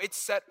 No, it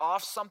set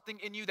off something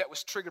in you that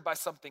was triggered by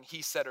something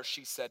he said or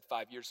she said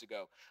 5 years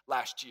ago,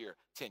 last year,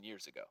 10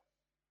 years ago.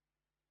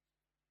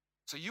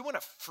 So you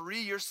want to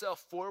free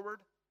yourself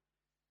forward?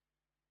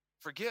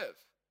 Forgive.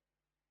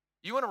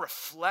 You want to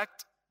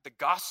reflect the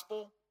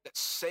gospel that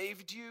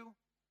saved you?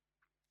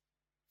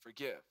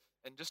 Forgive.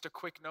 And just a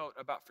quick note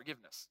about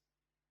forgiveness.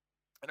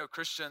 I know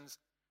Christians,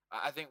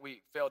 I think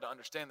we fail to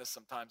understand this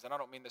sometimes, and I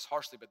don't mean this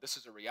harshly, but this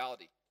is a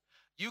reality.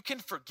 You can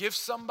forgive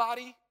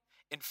somebody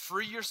and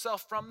free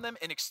yourself from them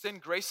and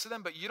extend grace to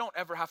them, but you don't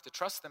ever have to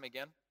trust them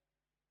again.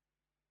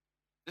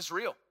 It's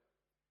real.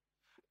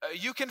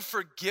 You can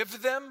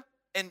forgive them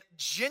and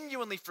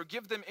genuinely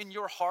forgive them in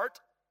your heart,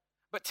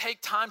 but take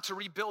time to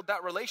rebuild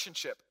that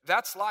relationship.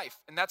 That's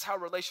life, and that's how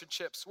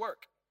relationships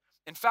work.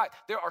 In fact,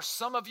 there are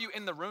some of you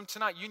in the room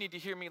tonight, you need to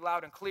hear me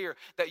loud and clear,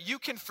 that you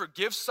can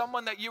forgive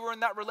someone that you were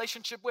in that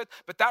relationship with,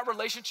 but that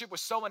relationship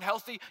was so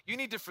unhealthy, you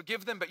need to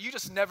forgive them, but you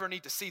just never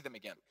need to see them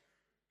again.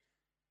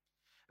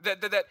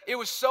 That it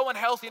was so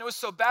unhealthy and it was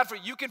so bad for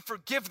you, you can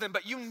forgive them,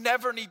 but you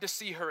never need to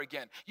see her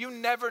again. You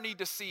never need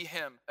to see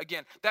him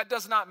again. That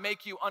does not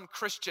make you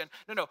unchristian.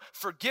 No,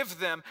 forgive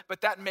them,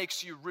 but that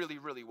makes you really,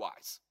 really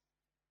wise.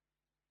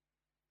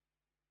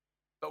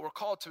 But we're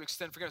called to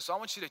extend forgiveness. So I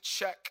want you to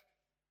check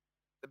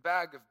the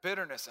bag of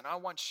bitterness, and I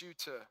want you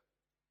to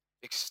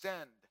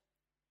extend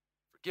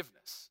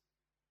forgiveness.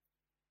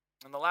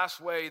 And the last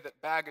way that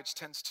baggage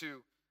tends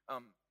to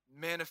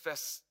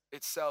manifest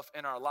itself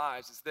in our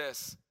lives is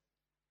this: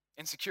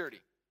 insecurity.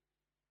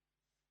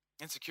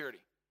 Insecurity.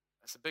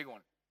 That's a big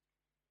one.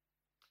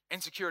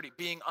 Insecurity,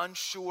 being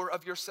unsure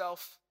of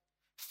yourself,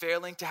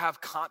 failing to have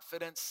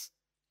confidence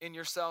in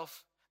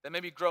yourself. That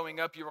maybe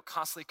growing up you were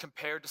constantly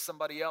compared to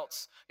somebody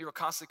else. You were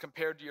constantly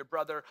compared to your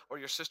brother or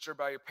your sister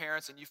by your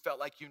parents, and you felt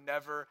like you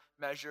never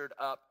measured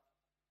up.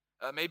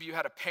 Maybe you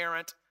had a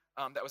parent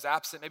that was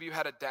absent. Maybe you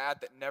had a dad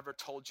that never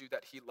told you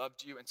that he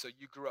loved you, and so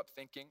you grew up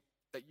thinking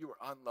that you were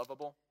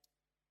unlovable.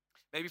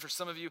 Maybe for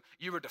some of you,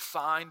 you were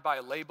defined by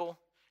a label.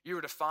 You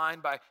were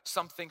defined by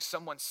something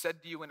someone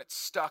said to you and it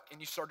stuck, and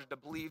you started to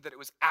believe that it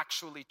was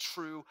actually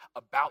true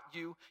about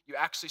you. You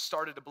actually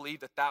started to believe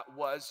that that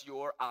was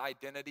your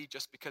identity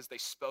just because they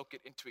spoke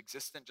it into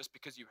existence, just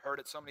because you heard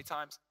it so many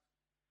times.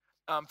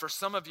 For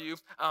some of you,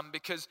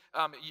 because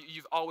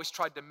you've always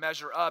tried to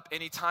measure up,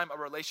 anytime a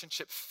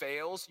relationship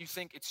fails, you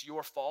think it's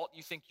your fault.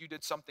 You think you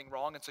did something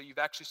wrong, and so you've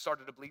actually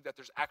started to believe that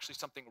there's actually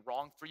something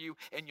wrong for you,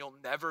 and you'll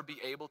never be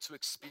able to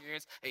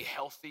experience a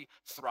healthy,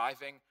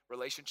 thriving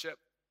relationship.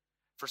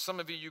 For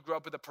some of you, you grew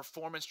up with a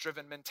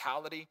performance-driven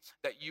mentality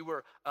that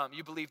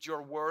you believed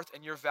your worth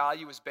and your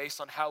value is based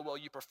on how well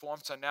you perform.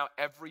 So now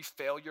every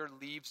failure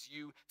leaves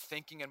you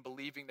thinking and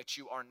believing that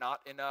you are not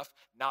enough,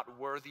 not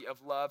worthy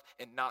of love,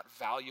 and not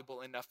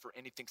valuable enough for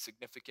anything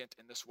significant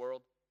in this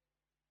world.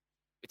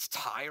 It's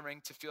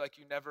tiring to feel like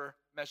you never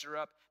measure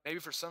up. Maybe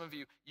for some of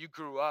you, you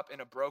grew up in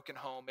a broken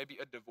home, maybe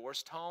a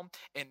divorced home,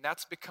 and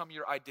that's become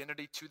your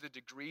identity to the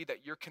degree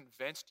that you're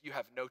convinced you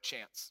have no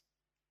chance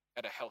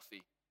at a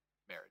healthy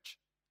marriage.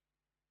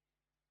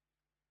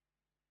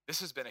 This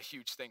has been a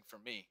huge thing for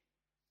me.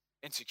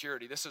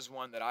 Insecurity, this is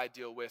one that I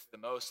deal with the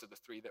most of the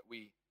three that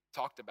we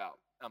talked about.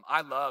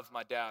 I love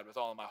my dad with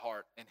all of my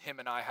heart, and him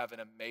and I have an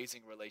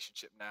amazing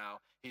relationship now.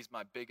 He's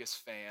my biggest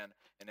fan,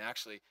 and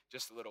actually,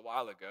 just a little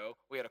while ago,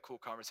 we had a cool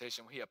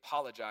conversation where he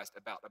apologized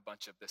about a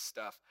bunch of this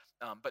stuff.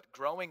 But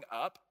growing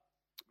up,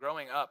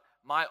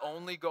 my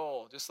only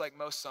goal, just like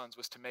most sons,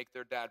 was to make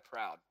their dad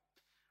proud.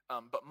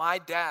 But my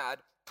dad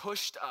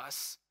pushed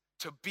us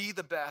to be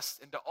the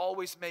best and to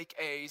always make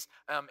A's.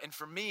 And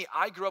for me,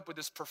 I grew up with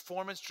this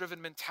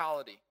performance-driven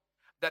mentality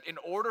that in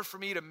order for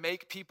me to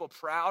make people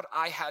proud,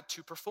 I had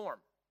to perform.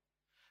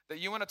 That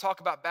you want to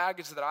talk about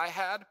baggage that I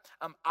had?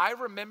 I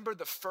remember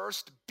the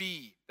first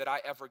B that I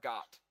ever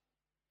got.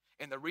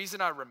 And the reason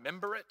I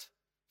remember it,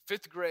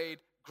 5th grade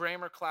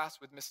grammar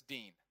class with Miss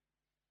Dean.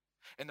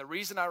 And the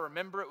reason I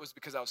remember it was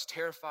because I was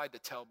terrified to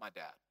tell my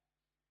dad.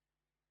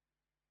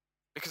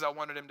 Because I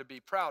wanted him to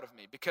be proud of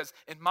me. Because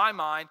in my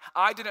mind,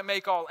 I didn't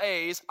make all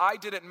A's, I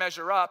didn't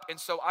measure up, and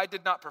so I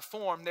did not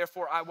perform,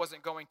 therefore I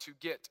wasn't going to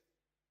get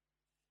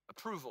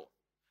approval.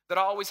 That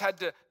I always had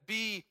to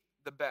be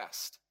the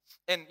best.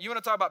 And you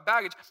want to talk about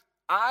baggage,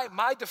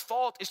 my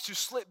default is to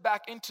slip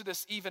back into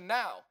this even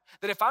now.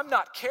 That if I'm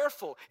not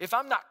careful, if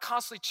I'm not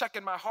constantly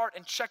checking my heart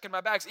and checking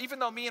my bags, even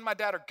though me and my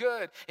dad are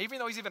good, even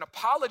though he's even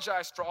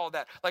apologized for all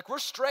that, like we're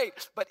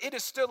straight, but it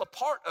is still a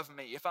part of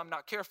me if I'm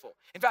not careful.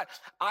 In fact,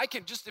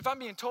 if I'm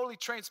being totally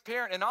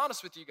transparent and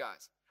honest with you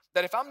guys,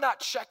 that if I'm not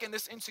checking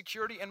this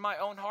insecurity in my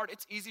own heart,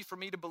 it's easy for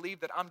me to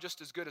believe that I'm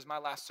just as good as my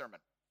last sermon.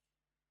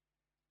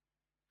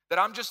 That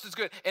I'm just as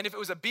good. And if it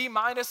was a B-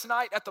 night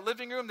at the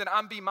living room, then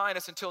I'm B-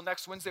 until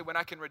next Wednesday when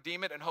I can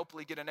redeem it and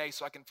hopefully get an A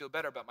so I can feel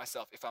better about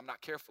myself. If I'm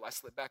not careful, I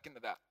slip back into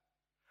that.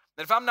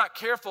 That if I'm not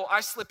careful,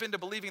 I slip into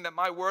believing that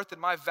my worth and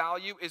my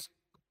value is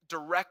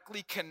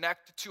directly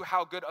connected to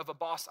how good of a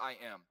boss I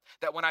am.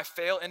 That when I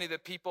fail any of the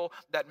people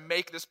that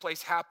make this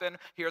place happen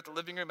here at the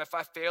living room, if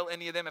I fail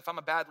any of them, if I'm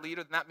a bad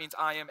leader, then that means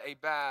I am a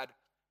bad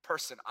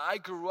person. I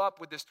grew up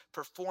with this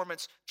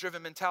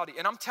performance-driven mentality.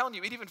 And I'm telling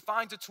you, it even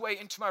finds its way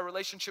into my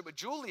relationship with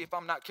Julie if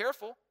I'm not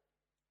careful.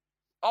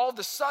 All of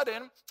a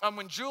sudden,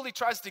 when Julie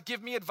tries to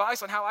give me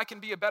advice on how I can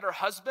be a better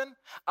husband,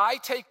 I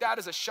take that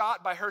as a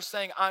shot by her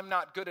saying I'm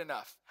not good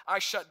enough. I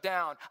shut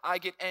down, I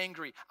get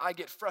angry, I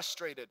get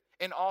frustrated.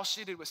 And all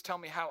she did was tell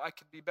me how I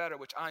could be better,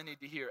 which I need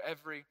to hear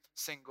every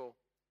single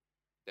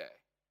day.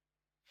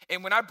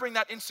 And when I bring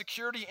that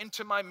insecurity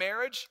into my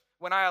marriage,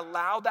 when I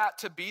allow that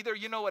to be there,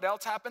 you know what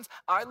else happens?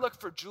 I look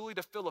for Julie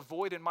to fill a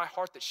void in my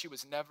heart that she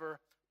was never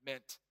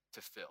meant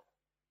to fill.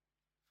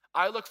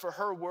 I look for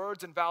her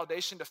words and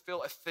validation to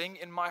fill a thing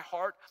in my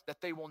heart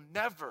that they will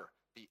never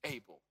be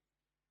able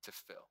to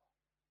fill.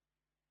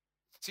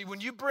 See,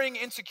 when you bring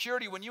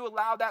insecurity, when you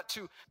allow that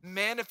to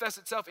manifest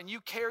itself and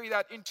you carry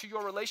that into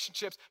your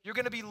relationships, you're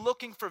going to be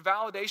looking for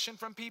validation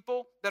from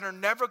people that are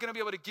never going to be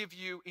able to give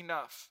you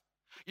enough.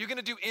 You're going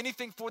to do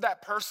anything for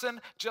that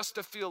person just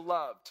to feel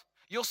loved.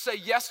 You'll say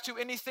yes to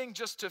anything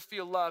just to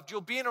feel loved.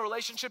 You'll be in a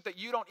relationship that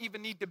you don't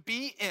even need to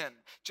be in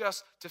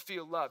just to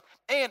feel loved.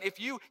 And if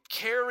you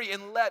carry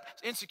and let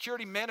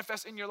insecurity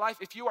manifest in your life,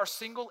 if you are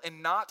single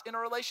and not in a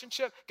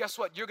relationship, guess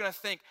what? You're going to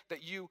think that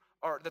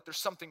that there's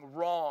something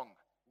wrong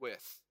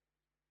with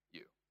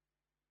you.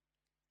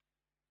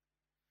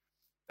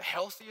 The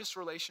healthiest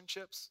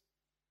relationships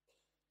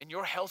in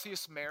your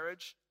healthiest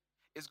marriage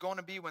is going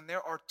to be when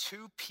there are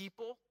two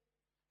people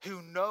who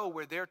know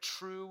where their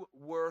true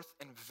worth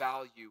and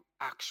value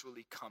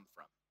actually come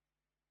from.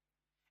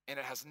 And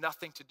it has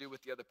nothing to do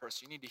with the other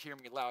person. You need to hear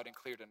me loud and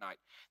clear tonight.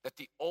 That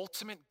the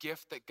ultimate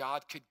gift that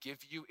God could give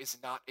you is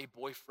not a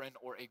boyfriend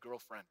or a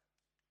girlfriend.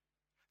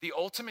 The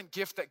ultimate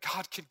gift that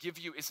God could give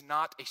you is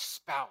not a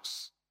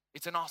spouse.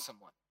 It's an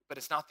awesome one, but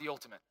it's not the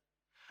ultimate.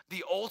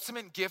 The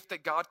ultimate gift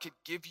that God could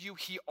give you,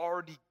 he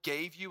already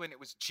gave you, and it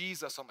was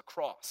Jesus on the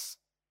cross.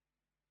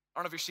 I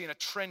don't know if you're seeing a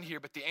trend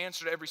here, but the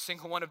answer to every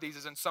single one of these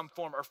is in some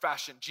form or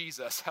fashion,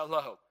 Jesus.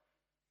 Hello.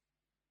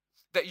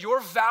 That your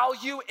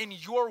value and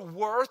your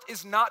worth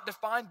is not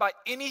defined by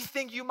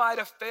anything you might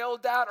have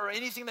failed at or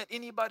anything that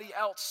anybody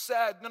else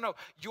said. No.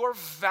 Your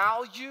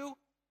value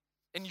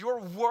and your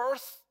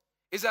worth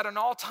is at an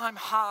all-time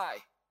high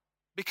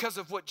because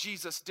of what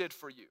Jesus did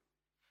for you.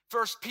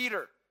 First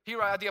Peter,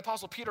 the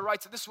Apostle Peter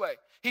writes it this way.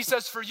 He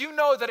says, "For you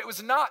know that it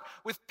was not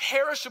with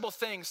perishable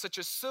things such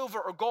as silver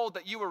or gold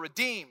that you were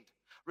redeemed."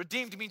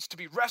 Redeemed means to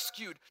be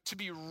rescued, to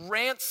be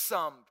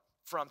ransomed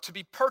from, to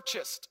be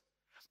purchased.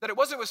 That it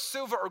wasn't with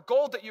silver or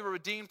gold that you were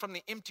redeemed from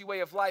the empty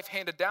way of life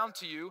handed down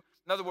to you.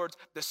 In other words,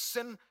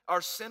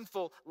 our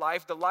sinful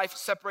life, the life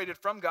separated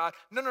from God.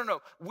 No.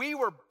 We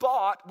were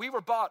bought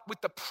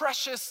with the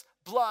precious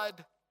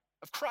blood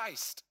of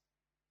Christ.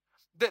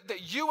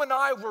 That you and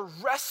I were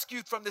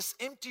rescued from this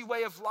empty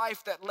way of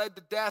life that led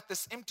to death,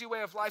 this empty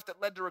way of life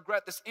that led to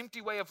regret, this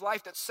empty way of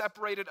life that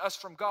separated us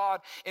from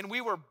God. And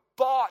we were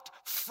bought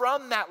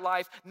from that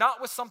life, not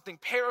with something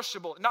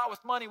perishable, not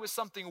with money, with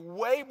something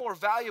way more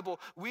valuable.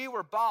 We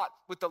were bought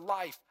with the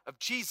life of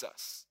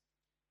Jesus.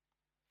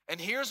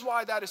 And here's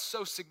why that is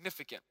so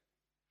significant.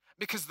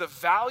 Because the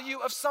value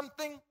of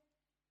something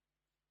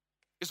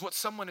is what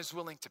someone is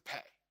willing to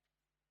pay.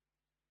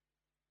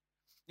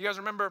 You guys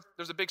remember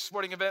there's a big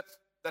sporting event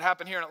that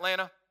happened here in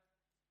Atlanta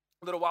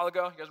a little while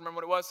ago? You guys remember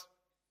what it was?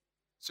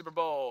 Super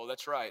Bowl,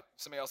 that's right.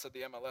 Somebody else said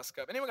the MLS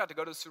Cup. Anyone got to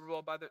go to the Super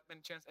Bowl by any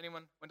chance?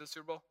 Anyone went to the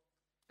Super Bowl?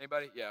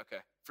 Anybody? Yeah, okay.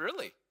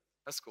 Really?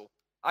 That's cool.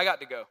 I got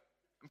to go.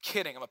 I'm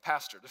kidding. I'm a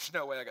pastor. There's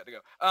no way I got to go.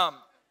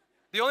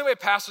 The only way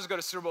pastors go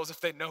to Super Bowl is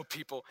if they know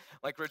people,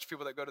 like rich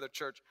people that go to their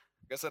church.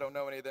 I guess I don't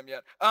know any of them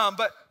yet.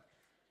 But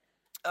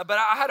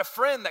I had a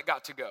friend that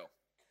got to go.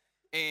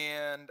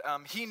 And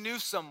he knew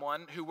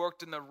someone who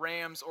worked in the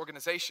Rams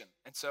organization.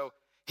 And so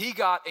he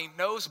got a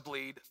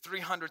nosebleed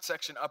 300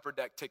 section upper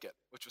deck ticket,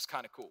 which was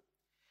kind of cool.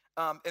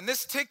 And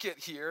this ticket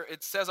here,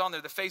 it says on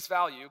there, the face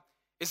value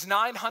is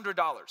 $900.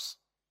 $900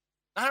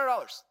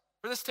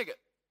 for this ticket.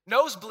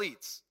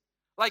 Nosebleeds.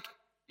 Like,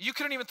 you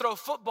couldn't even throw a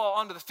football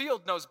onto the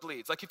field,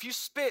 nosebleeds. Like, if you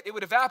spit, it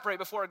would evaporate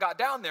before it got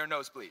down there,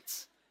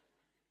 nosebleeds.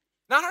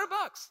 $900.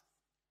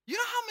 You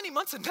know how many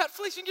months of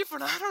Netflix you can get for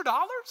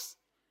 $900?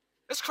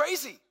 That's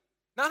crazy.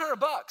 $900.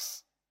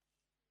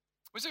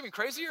 What's even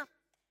crazier?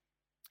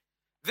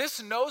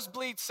 This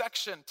nosebleed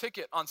section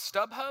ticket on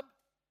StubHub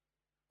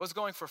was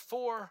going for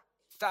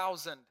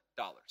 $4,000.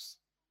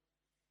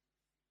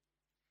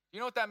 You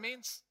know what that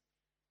means?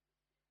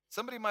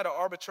 Somebody might have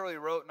arbitrarily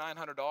wrote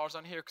 $900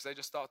 on here because they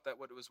just thought that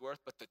what it was worth,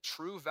 but the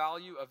true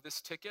value of this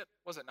ticket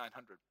wasn't $900.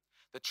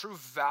 The true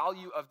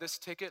value of this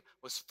ticket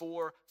was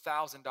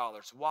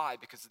 $4,000. Why?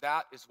 Because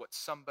that is what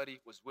somebody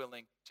was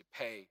willing to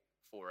pay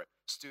for it.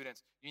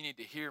 Students, you need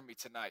to hear me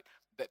tonight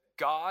that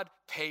God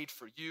paid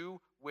for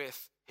you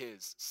with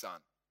his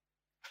son.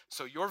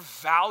 So your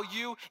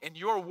value and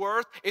your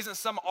worth isn't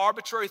some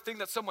arbitrary thing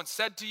that someone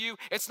said to you.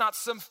 It's not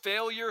some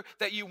failure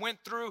that you went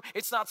through.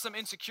 It's not some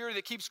insecurity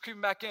that keeps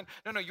creeping back in.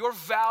 No, your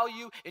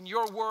value and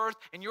your worth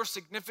and your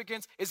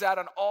significance is at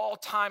an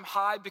all-time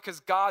high because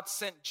God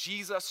sent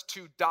Jesus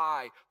to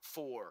die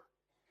for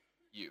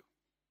you.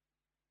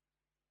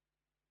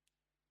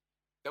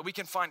 That we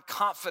can find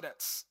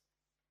confidence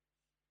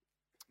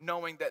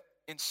knowing that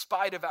in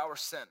spite of our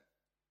sin,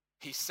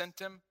 he sent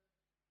him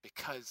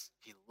because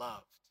he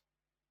loved.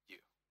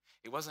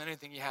 It wasn't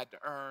anything you had to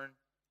earn,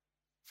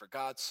 for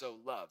God so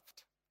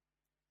loved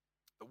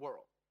the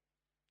world.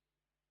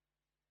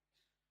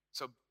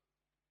 So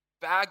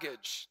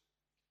baggage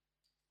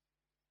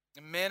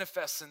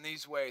manifests in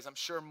these ways. I'm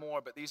sure more,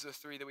 but these are the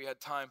three that we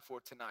had time for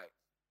tonight.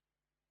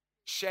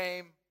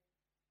 Shame,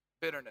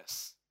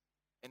 bitterness,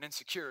 and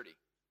insecurity.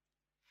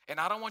 And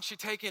I don't want you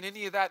taking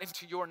any of that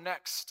into your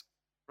next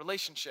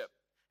relationship.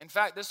 In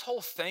fact, this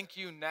whole thank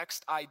you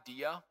next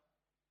idea,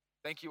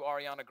 thank you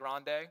Ariana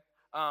Grande,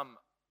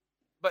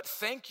 but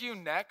thank you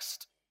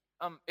next,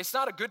 it's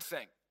not a good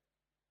thing.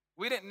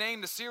 We didn't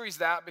name the series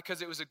that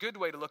because it was a good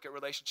way to look at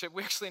relationship.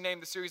 We actually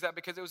named the series that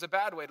because it was a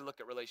bad way to look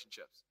at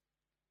relationships.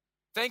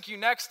 Thank you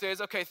next is,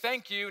 okay,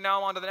 thank you, now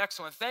I'm on to the next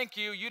one. Thank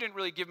you, you didn't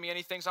really give me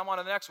anything, so I'm on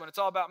to the next one. It's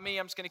all about me,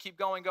 I'm just gonna keep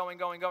going.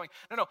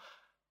 No,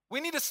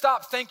 we need to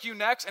stop thank you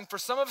next, and for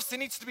some of us, it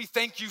needs to be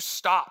thank you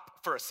stop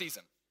for a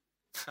season.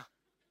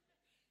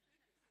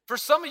 For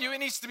some of you, it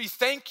needs to be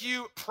thank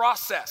you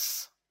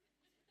process.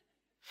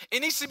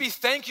 It needs to be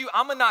thank you,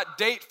 I'm gonna not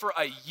date for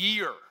a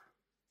year.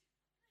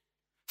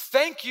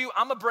 Thank you,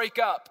 I'm gonna break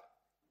up.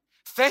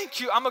 Thank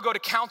you, I'm gonna go to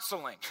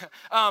counseling.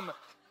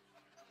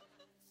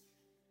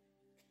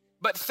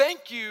 But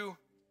thank you,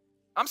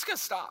 I'm just gonna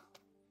stop.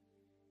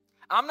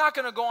 I'm not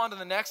gonna go on to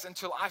the next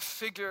until I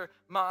figure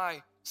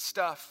my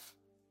stuff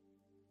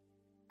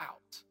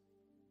out.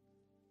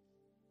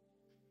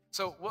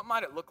 So what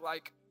might it look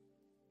like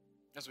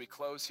as we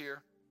close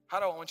here? How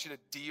do I want you to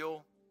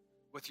deal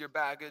with your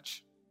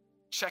baggage?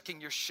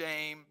 Checking your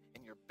shame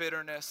and your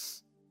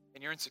bitterness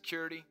and your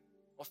insecurity?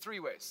 Well, three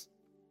ways,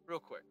 real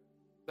quick.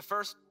 The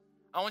first,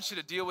 I want you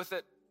to deal with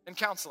it in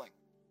counseling.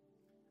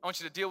 I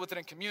want you to deal with it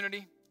in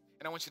community,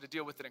 and I want you to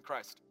deal with it in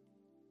Christ.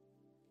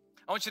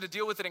 I want you to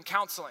deal with it in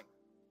counseling.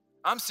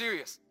 I'm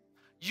serious.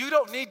 You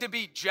don't need to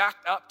be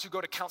jacked up to go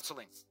to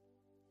counseling.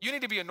 You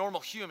need to be a normal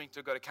human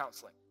to go to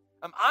counseling.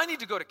 I need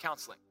to go to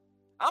counseling.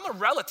 I'm a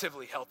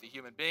relatively healthy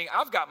human being.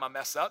 I've got my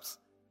mess ups.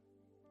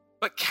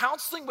 But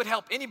counseling would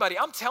help anybody.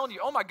 I'm telling you,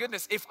 oh my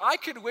goodness, if I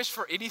could wish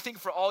for anything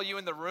for all you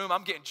in the room,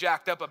 I'm getting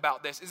jacked up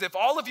about this, is if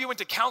all of you went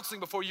to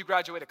counseling before you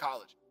graduated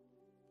college.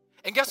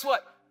 And guess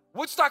what?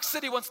 Woodstock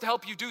City wants to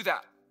help you do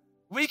that.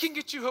 We can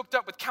get you hooked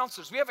up with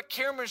counselors. We have a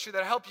care ministry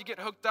that'll help you get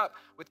hooked up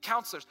with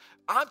counselors.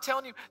 I'm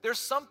telling you, there's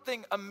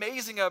something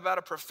amazing about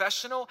a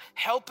professional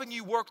helping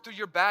you work through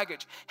your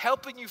baggage,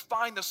 helping you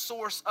find the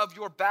source of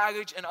your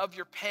baggage and of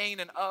your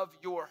pain and of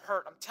your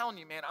hurt. I'm telling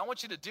you, man, I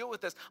want you to deal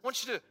with this. I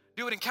want you to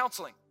do it in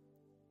counseling.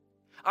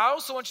 I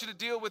also want you to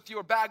deal with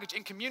your baggage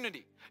in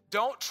community.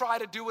 Don't try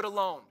to do it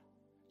alone.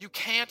 You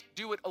can't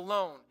do it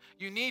alone.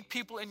 You need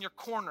people in your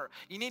corner.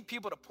 You need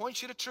people to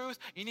point you to truth.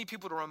 You need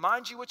people to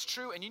remind you what's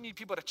true, and you need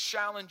people to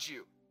challenge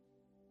you.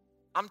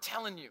 I'm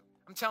telling you,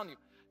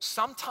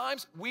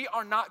 sometimes we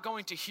are not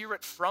going to hear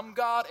it from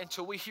God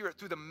until we hear it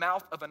through the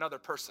mouth of another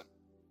person.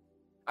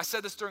 I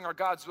said this during our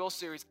God's Will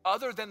series.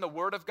 Other than the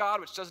Word of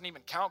God, which doesn't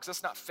even count because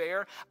that's not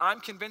fair, I'm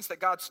convinced that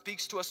God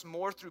speaks to us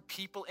more through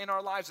people in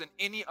our lives than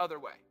any other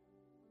way.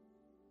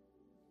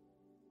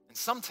 And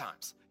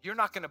sometimes you're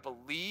not going to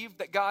believe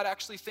that God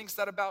actually thinks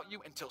that about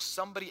you until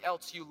somebody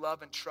else you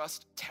love and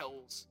trust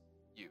tells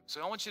you.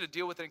 So I want you to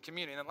deal with it in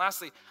community. And then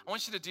lastly, I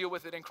want you to deal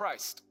with it in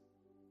Christ.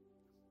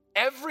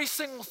 Every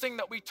single thing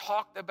that we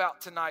talked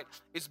about tonight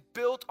is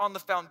built on the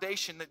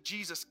foundation that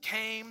Jesus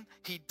came,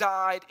 he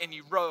died, and he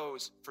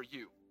rose for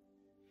you.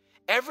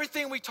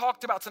 Everything we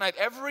talked about tonight,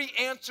 every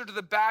answer to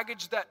the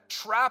baggage that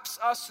traps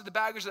us, to the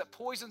baggage that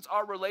poisons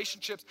our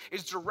relationships,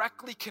 is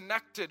directly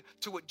connected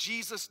to what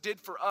Jesus did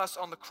for us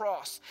on the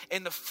cross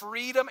and the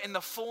freedom and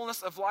the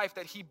fullness of life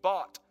that he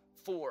bought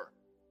for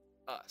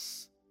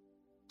us.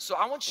 So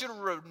I want you to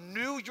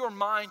renew your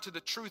mind to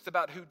the truth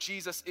about who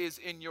Jesus is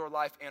in your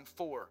life and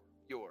for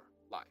your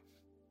life.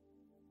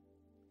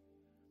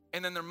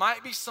 And then there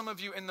might be some of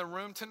you in the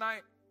room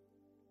tonight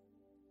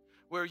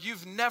where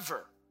you've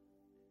never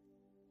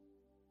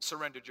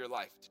surrendered your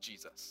life to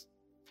Jesus.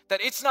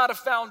 That it's not a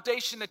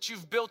foundation that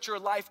you've built your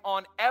life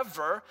on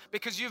ever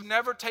because you've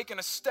never taken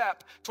a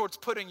step towards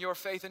putting your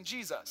faith in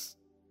Jesus.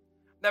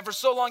 That for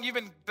so long you've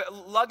been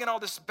lugging all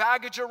this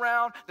baggage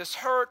around, this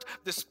hurt,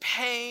 this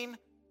pain,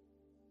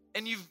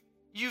 and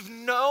you've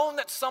known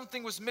that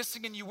something was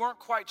missing and you weren't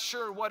quite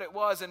sure what it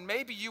was, and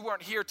maybe you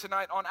weren't here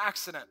tonight on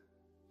accident.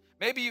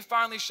 Maybe you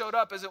finally showed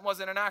up as it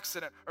wasn't an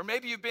accident. Or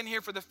maybe you've been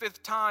here for the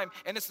 5th time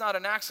and it's not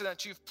an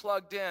accident you've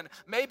plugged in.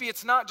 Maybe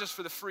it's not just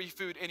for the free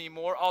food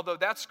anymore, although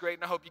that's great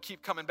and I hope you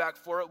keep coming back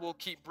for it. We'll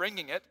keep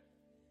bringing it.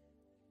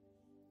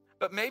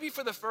 But maybe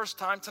for the first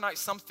time tonight,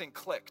 something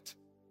clicked.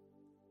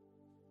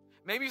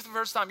 Maybe for the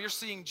first time you're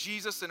seeing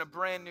Jesus in a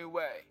brand new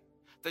way.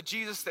 The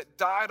Jesus that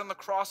died on the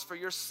cross for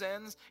your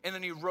sins, and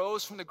then he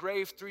rose from the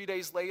grave 3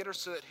 days later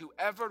so that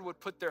whoever would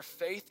put their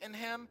faith in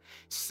him,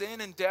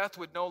 sin and death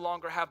would no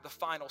longer have the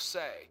final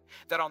say.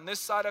 That on this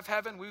side of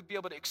heaven, we would be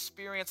able to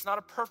experience not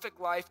a perfect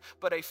life,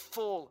 but a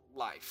full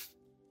life.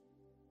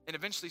 And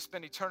eventually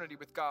spend eternity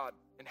with God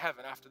in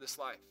heaven after this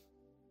life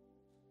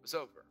was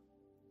over.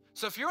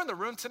 So if you're in the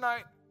room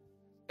tonight,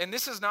 and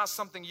this is not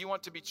something you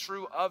want to be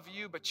true of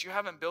you, but you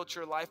haven't built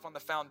your life on the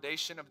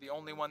foundation of the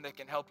only one that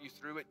can help you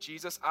through it,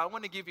 Jesus, I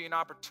want to give you an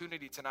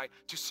opportunity tonight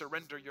to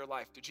surrender your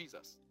life to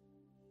Jesus.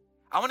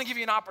 I want to give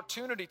you an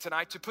opportunity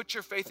tonight to put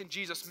your faith in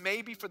Jesus,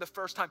 maybe for the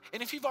first time.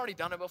 And if you've already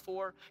done it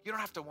before, you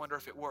don't have to wonder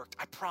if it worked.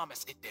 I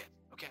promise it did,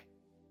 okay?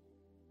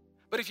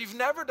 But if you've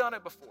never done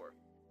it before,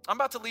 I'm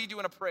about to lead you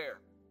in a prayer.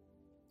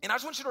 And I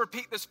just want you to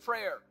repeat this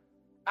prayer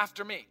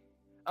after me.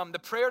 The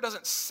prayer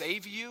doesn't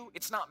save you.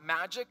 It's not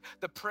magic.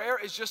 The prayer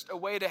is just a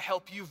way to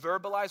help you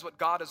verbalize what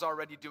God is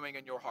already doing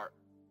in your heart.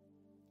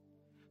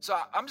 So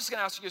I'm just going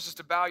to ask you guys just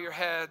to bow your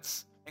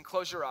heads and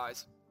close your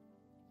eyes.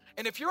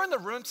 And if you're in the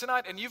room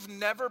tonight and you've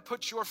never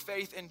put your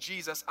faith in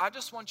Jesus, I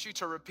just want you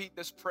to repeat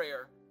this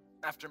prayer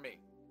after me.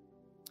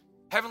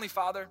 Heavenly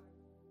Father,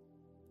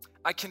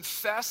 I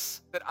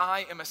confess that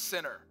I am a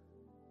sinner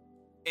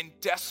in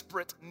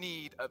desperate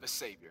need of a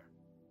Savior.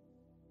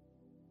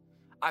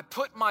 I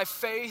put my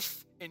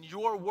faith in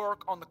your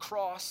work on the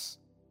cross,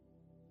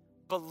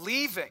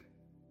 believing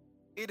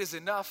it is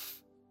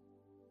enough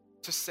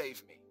to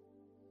save me.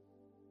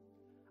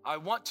 I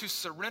want to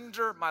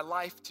surrender my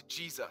life to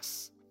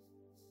Jesus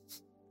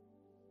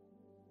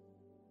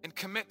and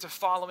commit to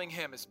following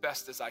him as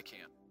best as I can.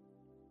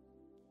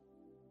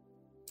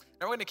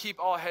 Now we're going to keep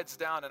all heads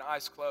down and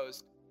eyes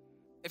closed.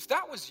 If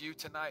that was you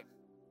tonight,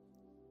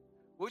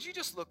 would you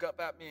just look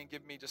up at me and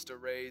give me just a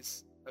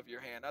raise of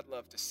your hand? I'd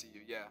love to see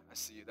you. Yeah, I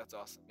see you. That's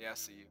awesome. Yeah, I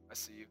see you. I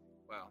see you.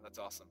 Wow, that's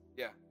awesome.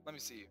 Yeah, let me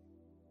see you.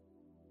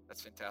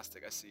 That's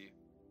fantastic. I see you.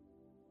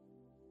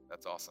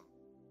 That's awesome.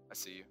 I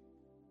see you.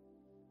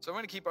 So we're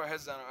going to keep our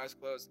heads down and our eyes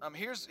closed.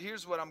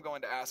 Here's what I'm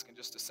going to ask in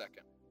just a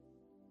second.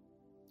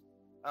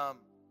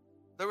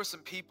 There were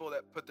some people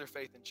that put their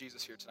faith in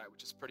Jesus here tonight,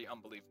 which is a pretty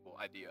unbelievable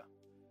idea.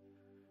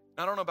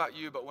 I don't know about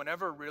you, but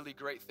whenever really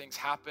great things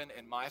happen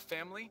in my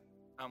family,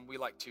 we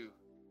like to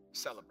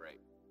celebrate.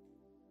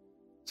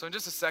 So in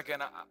just a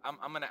second,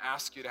 I'm going to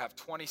ask you to have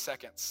 20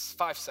 seconds,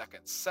 5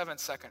 seconds, 7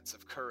 seconds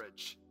of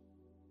courage.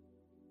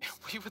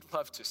 We would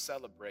love to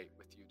celebrate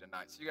with you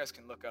tonight. So you guys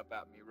can look up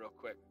at me real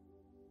quick.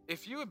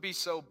 If you would be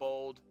so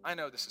bold, I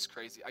know this is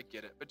crazy, I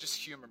get it, but just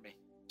humor me.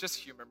 Just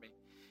humor me.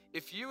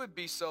 If you would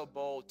be so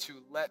bold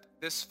to let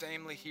this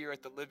family here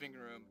at the living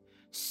room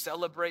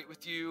celebrate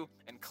with you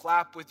and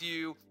clap with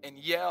you and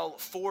yell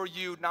for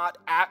you, not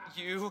at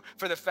you,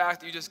 for the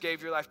fact that you just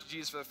gave your life to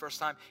Jesus for the first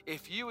time.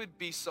 If you would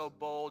be so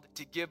bold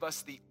to give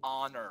us the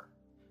honor,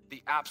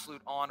 the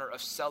absolute honor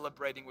of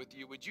celebrating with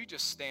you, would you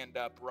just stand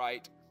up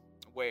right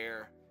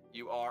where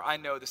you are? I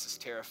know this is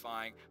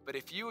terrifying, but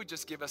if you would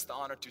just give us the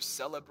honor to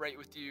celebrate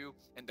with you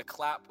and to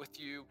clap with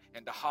you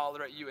and to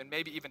holler at you and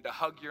maybe even to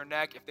hug your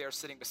neck if they're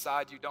sitting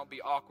beside you. Don't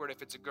be awkward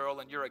if it's a girl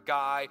and you're a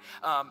guy.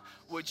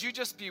 Would you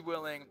just be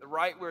willing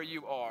right where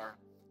you are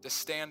to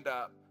stand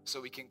up so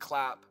we can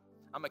clap?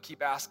 I'm going to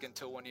keep asking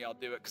until one of y'all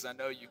do it because I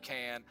know you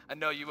can. I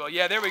know you will.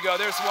 Yeah, there we go.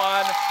 There's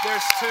one.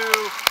 There's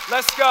two.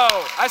 Let's go.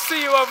 I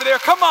see you over there.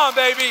 Come on,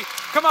 baby.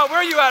 Come on. Where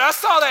are you at? I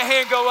saw that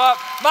hand go up.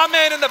 My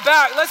man in the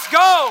back. Let's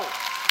go.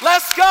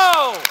 Let's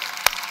go.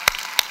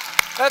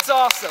 That's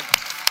awesome.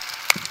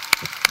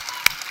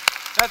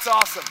 That's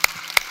awesome.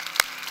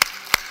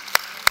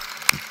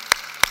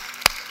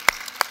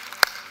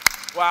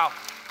 Wow.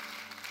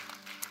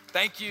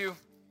 Thank you.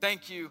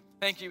 Thank you.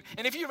 Thank you.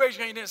 And if you raised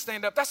your hand and didn't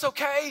stand up, that's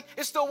okay.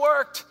 It still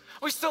worked.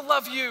 We still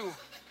love you.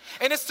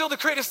 And it's still the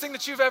greatest thing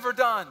that you've ever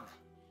done.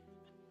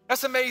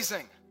 That's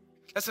amazing.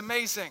 That's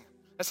amazing.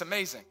 That's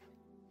amazing.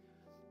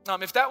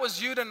 If that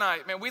was you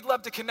tonight, man, we'd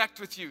love to connect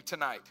with you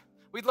tonight.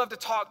 We'd love to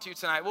talk to you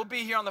tonight. We'll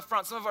be here on the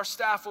front. Some of our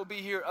staff will be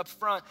here up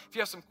front. If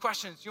you have some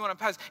questions, you want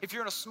to pass. If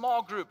you're in a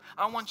small group,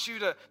 I want you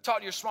to talk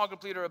to your small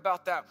group leader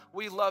about that.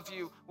 We love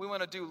you. We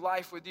want to do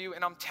life with you.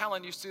 And I'm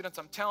telling you, students,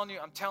 I'm telling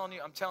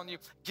you,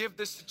 give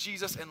this to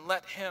Jesus and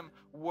let him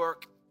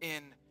work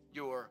in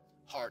your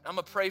heart. I'm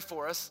going to pray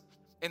for us.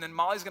 And then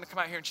Molly's going to come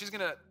out here and she's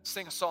going to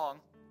sing a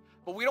song.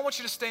 But we don't want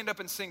you to stand up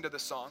and sing to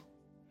this song.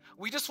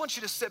 We just want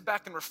you to sit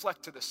back and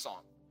reflect to this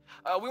song.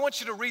 We want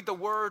you to read the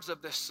words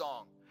of this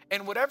song.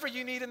 And whatever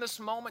you need in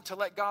this moment to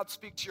let God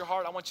speak to your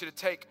heart, I want you to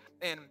take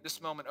in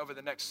this moment over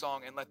the next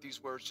song and let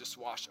these words just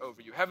wash over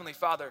you. Heavenly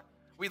Father,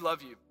 we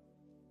love you.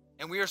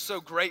 And we are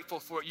so grateful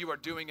for what you are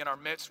doing in our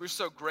midst. We're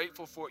so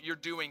grateful for what you're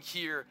doing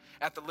here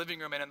at the living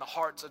room and in the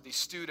hearts of these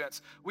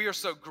students. We are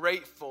so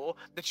grateful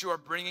that you are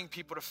bringing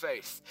people to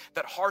faith,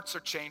 that hearts are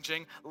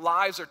changing,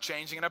 lives are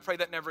changing, and I pray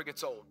that never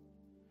gets old.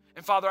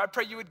 And Father, I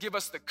pray you would give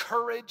us the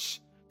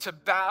courage to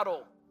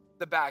battle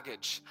the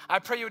baggage. I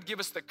pray you would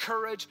give us the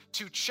courage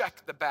to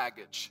check the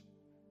baggage.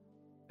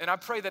 And I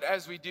pray that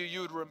as we do,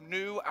 you would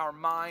renew our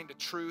mind to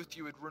truth.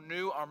 You would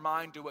renew our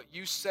mind to what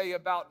you say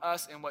about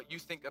us and what you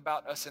think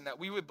about us, and that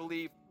we would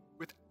believe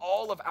with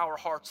all of our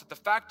hearts that the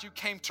fact you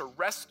came to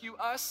rescue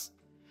us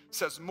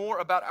says more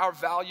about our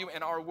value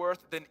and our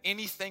worth than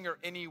anything or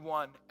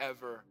anyone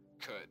ever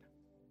could.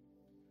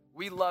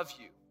 We love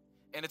you,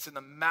 and it's in the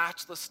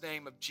matchless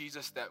name of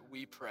Jesus that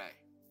we pray.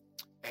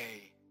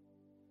 Amen.